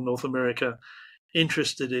North America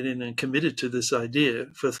interested in and committed to this idea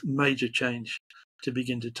for major change to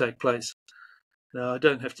begin to take place. Now, I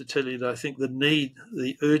don't have to tell you that I think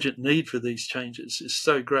the urgent need for these changes is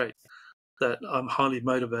so great that I'm highly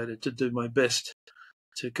motivated to do my best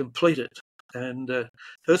to complete it. And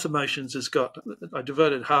Earth Emotions I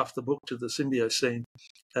devoted half the book to the Symbiocene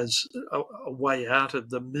as a way out of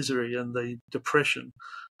the misery and the depression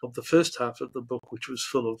of the first half of the book, which was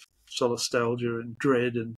full of solastalgia and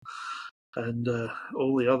dread and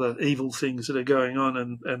all the other evil things that are going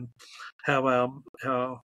on, and how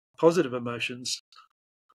our positive emotions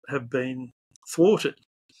have been thwarted.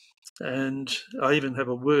 And I even have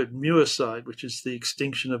a word, muicide, which is the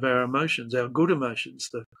extinction of our emotions, our good emotions.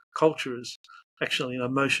 The culture is actually an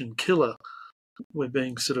emotion killer. We're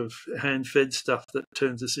being sort of hand-fed stuff that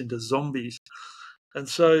turns us into zombies. And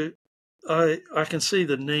so I can see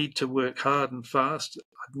the need to work hard and fast.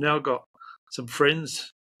 I've now got some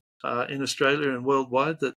friends in Australia and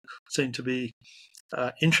worldwide that seem to be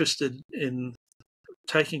interested in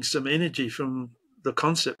taking some energy from the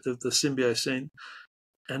concept of the Symbiocene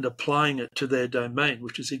and applying it to their domain,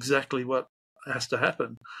 which is exactly what has to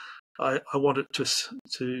happen. I want it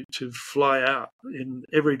to fly out in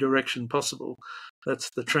every direction possible. That's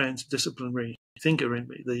the transdisciplinary thinker in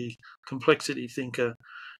me, the complexity thinker,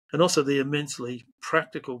 and also the immensely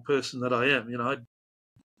practical person that I am. I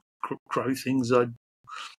grow things, I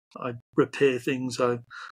repair things. I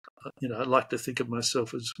like to think of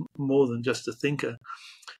myself as more than just a thinker.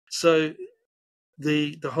 So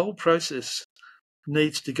the whole process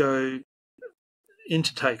needs to go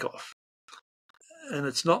into takeoff. And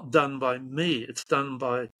it's not done by me, it's done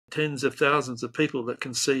by tens of thousands of people that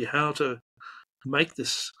can see how to make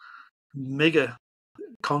this mega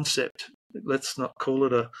concept, let's not call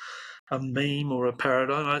it meme or a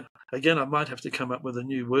paradigm. I might have to come up with a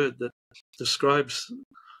new word that describes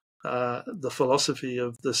the philosophy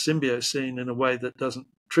of the Symbiocene in a way that doesn't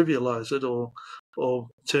trivialize it or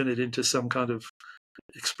turn it into some kind of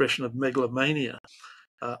expression of megalomania.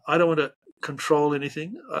 I don't want to control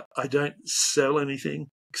anything. I don't sell anything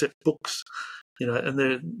except books,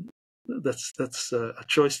 and that's a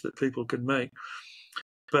choice that people can make.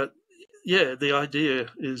 But yeah, the idea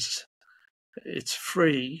is it's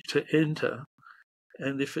free to enter,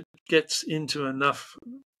 and if it gets into enough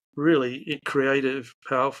really creative,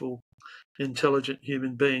 powerful, intelligent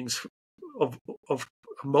human beings of a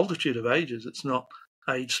multitude of ages, it's not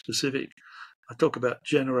age specific. I talk about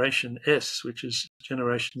Generation S, which is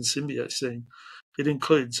Generation Symbiocene. It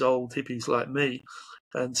includes old hippies like me,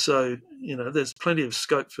 and so there's plenty of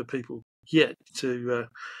scope for people yet to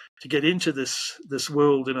get into this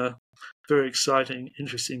world in a very exciting,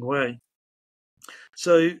 interesting way.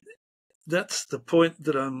 So that's the point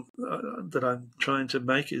that I'm trying to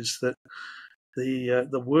make, is that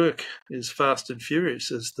the work is fast and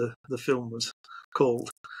furious, as the film was called.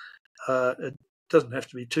 It doesn't have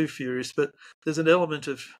to be too furious, but there's an element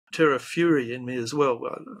of terra fury in me as well.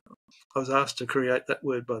 I was asked to create that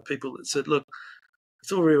word by people that said, look,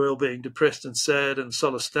 it's all very well being depressed and sad and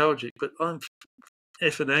solastalgic, but I'm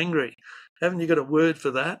effing angry. Haven't you got a word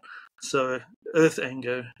for that? So earth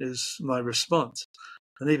anger is my response.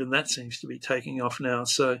 And even that seems to be taking off now.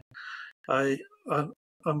 So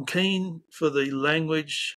I'm keen for the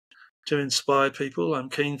language to inspire people. I'm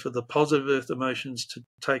keen for the positive earth emotions to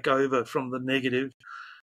take over from the negative.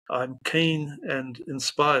 I'm keen and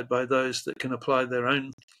inspired by those that can apply their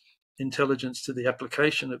own intelligence to the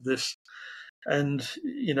application of this. And,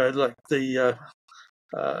 like I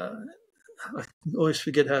always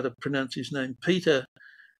forget how to pronounce his name, Peter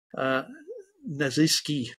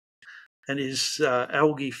Naziski, and his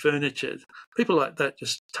algae furniture. People like that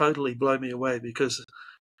just totally blow me away, because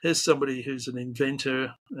here's somebody who's an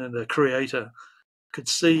inventor and a creator, could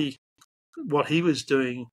see what he was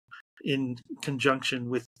doing in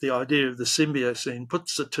conjunction with the idea of the Symbiocene,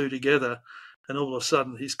 puts the two together, and all of a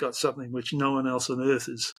sudden he's got something which no one else on Earth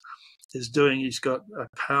is doing. He's got a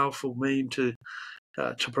powerful meme to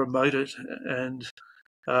promote it, and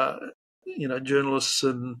journalists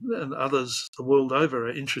and others the world over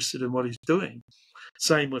are interested in what he's doing.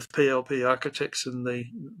 Same with PLP architects and the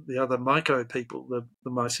other myco people, the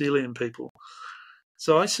mycelium people.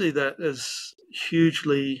 So I see that as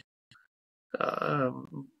hugely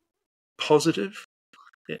positive,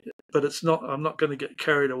 but it's not. I'm not going to get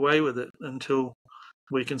carried away with it until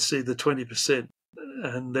we can see the 20%,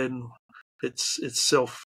 and then it's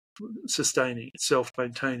self-sustaining, it's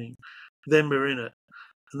self-maintaining. Then we're in it,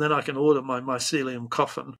 and then I can order my mycelium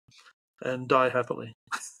coffin and die happily.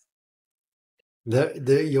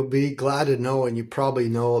 You'll be glad to know, and you probably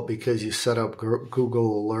know it because you set up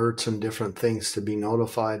Google alerts and different things to be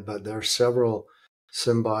notified, but there are several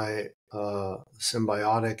symbiotic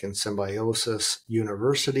and symbiosis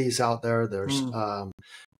universities out there. There's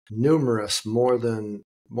numerous, more than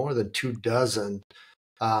 24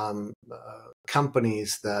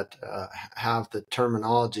 companies that have the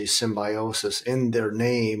terminology symbiosis in their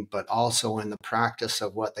name, but also in the practice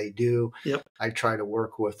of what they do. Yep. I try to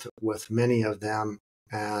work with many of them,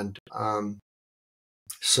 and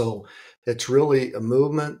so it's really a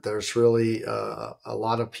movement. There's really a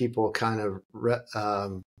lot of people kind of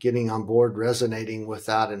getting on board, resonating with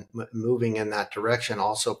that, and moving in that direction.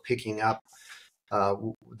 Also picking up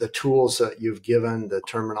the tools that you've given, the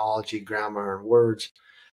terminology, grammar, and words.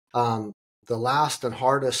 The last and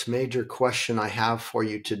hardest major question I have for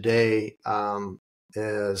you today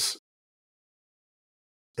is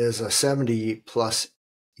a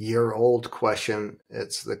 70-plus-year-old question.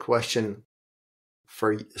 It's the question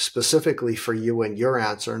specifically for you and your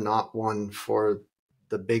answer, not one for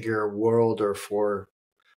the bigger world or for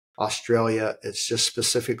Australia. It's just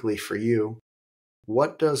specifically for you.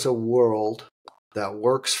 What does a world that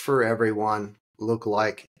works for everyone look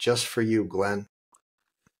like just for you, Glenn?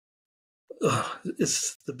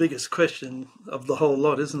 It's the biggest question of the whole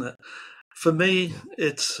lot, isn't it? For me,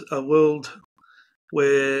 it's a world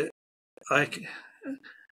where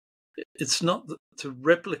it's not to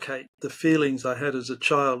replicate the feelings I had as a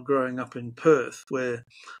child growing up in Perth, where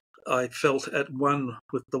I felt at one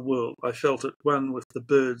with the world. I felt at one with the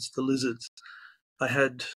birds, the lizards. I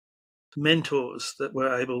had mentors that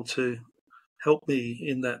were able to help me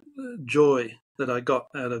in that joy that I got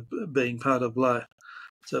out of being part of life.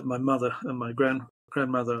 So my mother and my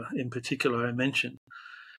grandmother in particular I mentioned.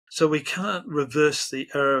 So we can't reverse the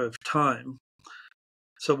arrow of time.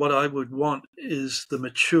 So what I would want is the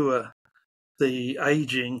mature, the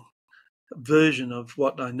aging, version of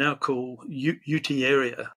what I now call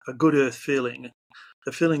euteria, a good earth feeling,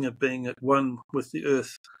 a feeling of being at one with the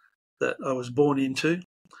earth that I was born into,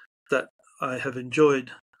 that I have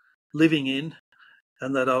enjoyed living in,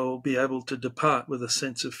 and that I will be able to depart with a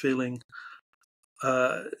sense of feeling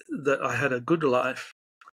that I had a good life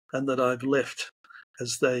and that I've left,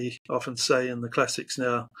 as they often say in the classics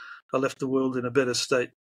now, I left the world in a better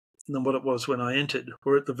state than what it was when I entered,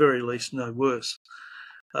 or at the very least no worse.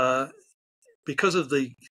 Because of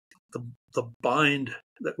the bind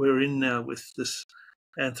that we're in now with this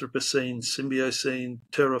Anthropocene, Symbiocene,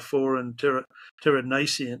 Terraforan,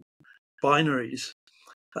 Terranascent binaries,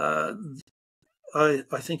 I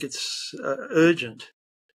think it's urgent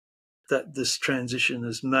that this transition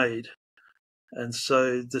is made. And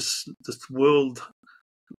so this world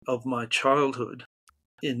of my childhood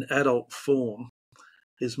in adult form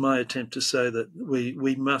is my attempt to say that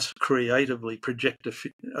we must creatively project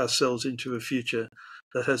ourselves into a future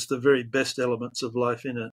that has the very best elements of life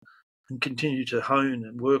in it, and continue to hone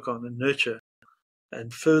and work on and nurture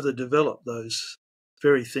and further develop those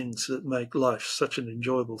very things that make life such an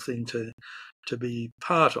enjoyable thing to be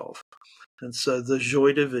part of. And so the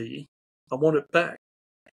joie de vivre, I want it back.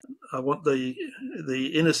 I want the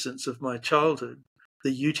innocence of my childhood,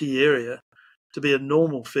 the euteria, to be a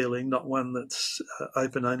normal feeling, not one that's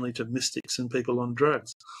open only to mystics and people on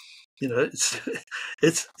drugs. You know,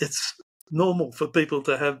 it's normal for people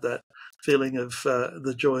to have that feeling of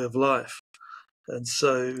the joy of life. And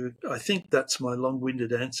so I think that's my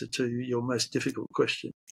long-winded answer to your most difficult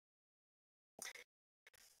question.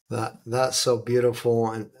 That's so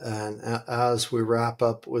beautiful. And as we wrap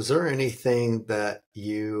up, was there anything that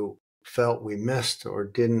you felt we missed or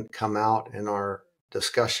didn't come out in our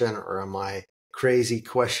discussion, or am I crazy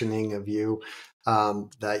questioning of you,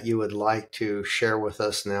 that you would like to share with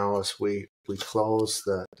us now as we close,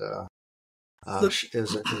 that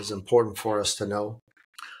is important for us to know?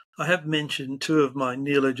 I have mentioned two of my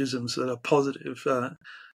neologisms that are positive.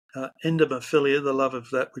 Endemophilia, the love of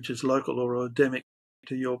that which is local or endemic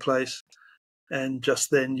to your place, and just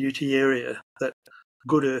then euteria, that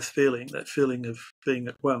good earth feeling, that feeling of being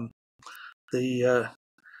at one, the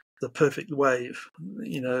perfect wave,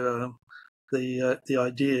 you know, the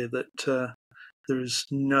idea that there is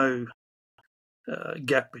no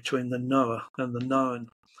gap between the knower and the known.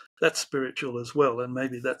 That's spiritual as well, and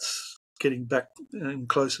maybe that's getting back and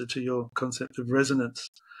closer to your concept of resonance.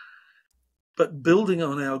 But building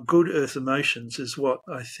on our good earth emotions is what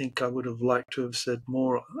I think I would have liked to have said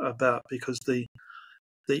more about, because the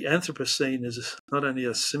Anthropocene is not only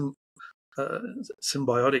a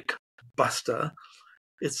symbiotic buster,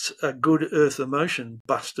 it's a good earth emotion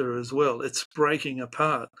buster as well. It's breaking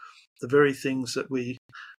apart the very things that we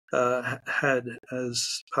had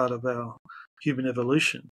as part of our human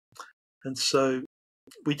evolution. And so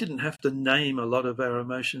we didn't have to name a lot of our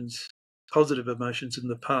emotions, positive emotions, in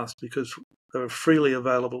the past, because they were freely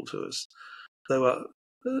available to us. They were.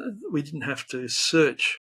 We didn't have to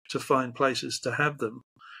search to find places to have them.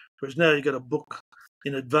 Whereas now you've got to book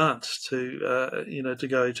in advance to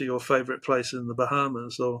go to your favourite place in the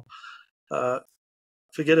Bahamas, or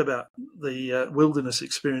forget about the wilderness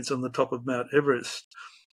experience on the top of Mount Everest.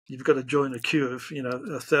 You've got to join a queue of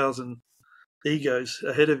 1,000 egos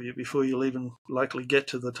ahead of you before you'll even likely get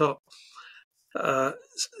to the top.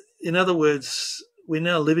 In other words, we're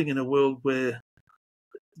now living in a world where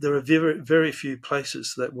there are very, very few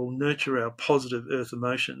places that will nurture our positive earth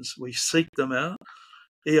emotions. We seek them out.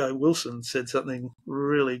 E.O. Wilson said something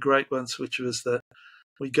really great once, which was that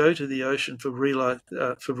we go to the ocean for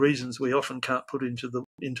reasons we often can't put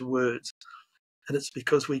into words, and it's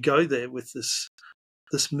because we go there with this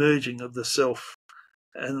merging of the self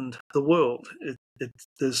and the world.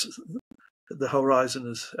 There's the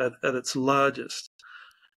horizon is at its largest,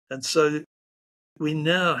 and so we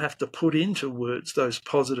now have to put into words those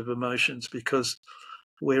positive emotions, because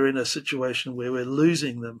we're in a situation where we're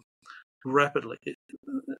losing them rapidly.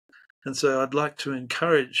 And so I'd like to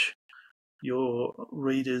encourage your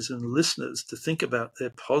readers and listeners to think about their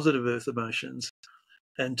positive earth emotions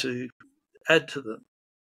and to add to them,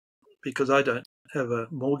 because I don't have a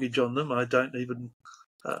mortgage on them. I'm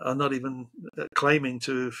not even claiming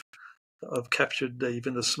to have captured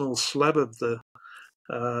even a small slab of the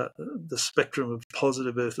spectrum of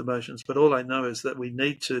positive earth emotions. But all I know is that we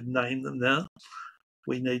need to name them now.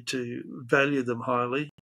 We need to value them highly,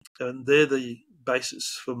 and they're the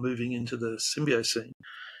basis for moving into the Symbiocene.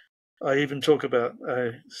 I even talk about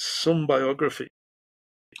a symbiography,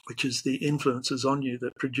 which is the influences on you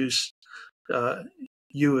that produce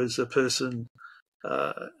you as a person,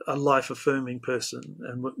 a life-affirming person,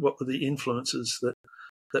 and what were the influences that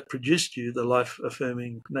that produced you, the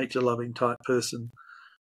life-affirming, nature-loving type person.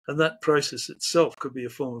 And that process itself could be a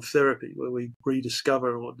form of therapy where we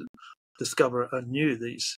rediscover or discover anew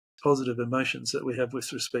these positive emotions that we have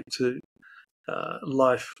with respect to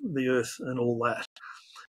life, the earth, and all that.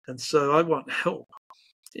 And so I want help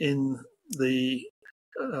in the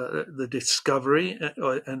discovery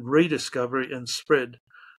and rediscovery and spread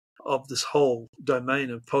of this whole domain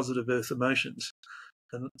of positive earth emotions.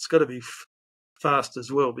 And it's got to be fast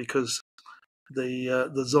as well, because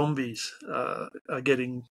the zombies are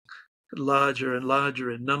getting larger and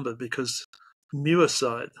larger in number, because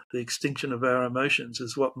muicide, the extinction of our emotions,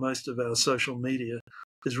 is what most of our social media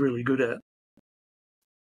is really good at.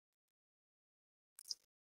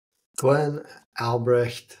 Glenn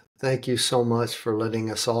Albrecht, thank you so much for letting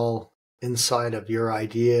us all inside of your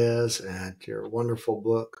ideas and your wonderful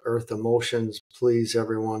book, Earth Emotions. Please,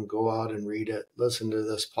 everyone, go out and read it. Listen to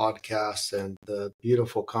this podcast and the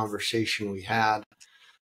beautiful conversation we had.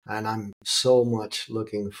 And I'm so much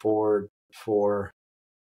looking forward for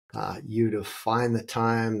you to find the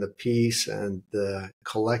time, the peace, and the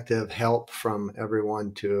collective help from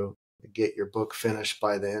everyone to get your book finished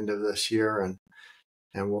by the end of this year.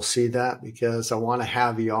 And we'll see that, because I want to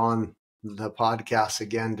have you on the podcast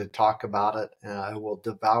again to talk about it. And I will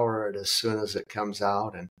devour it as soon as it comes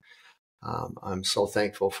out. And I'm so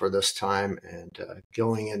thankful for this time and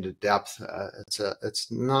going into depth.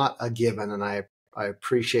 It's not a given, and I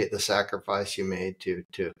appreciate the sacrifice you made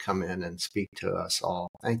to come in and speak to us all.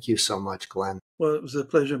 Thank you so much, Glenn. Well, it was a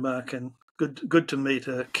pleasure, Mark, and good to meet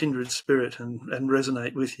a kindred spirit and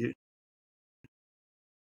resonate with you.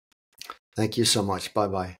 Thank you so much.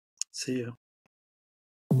 Bye-bye. See you.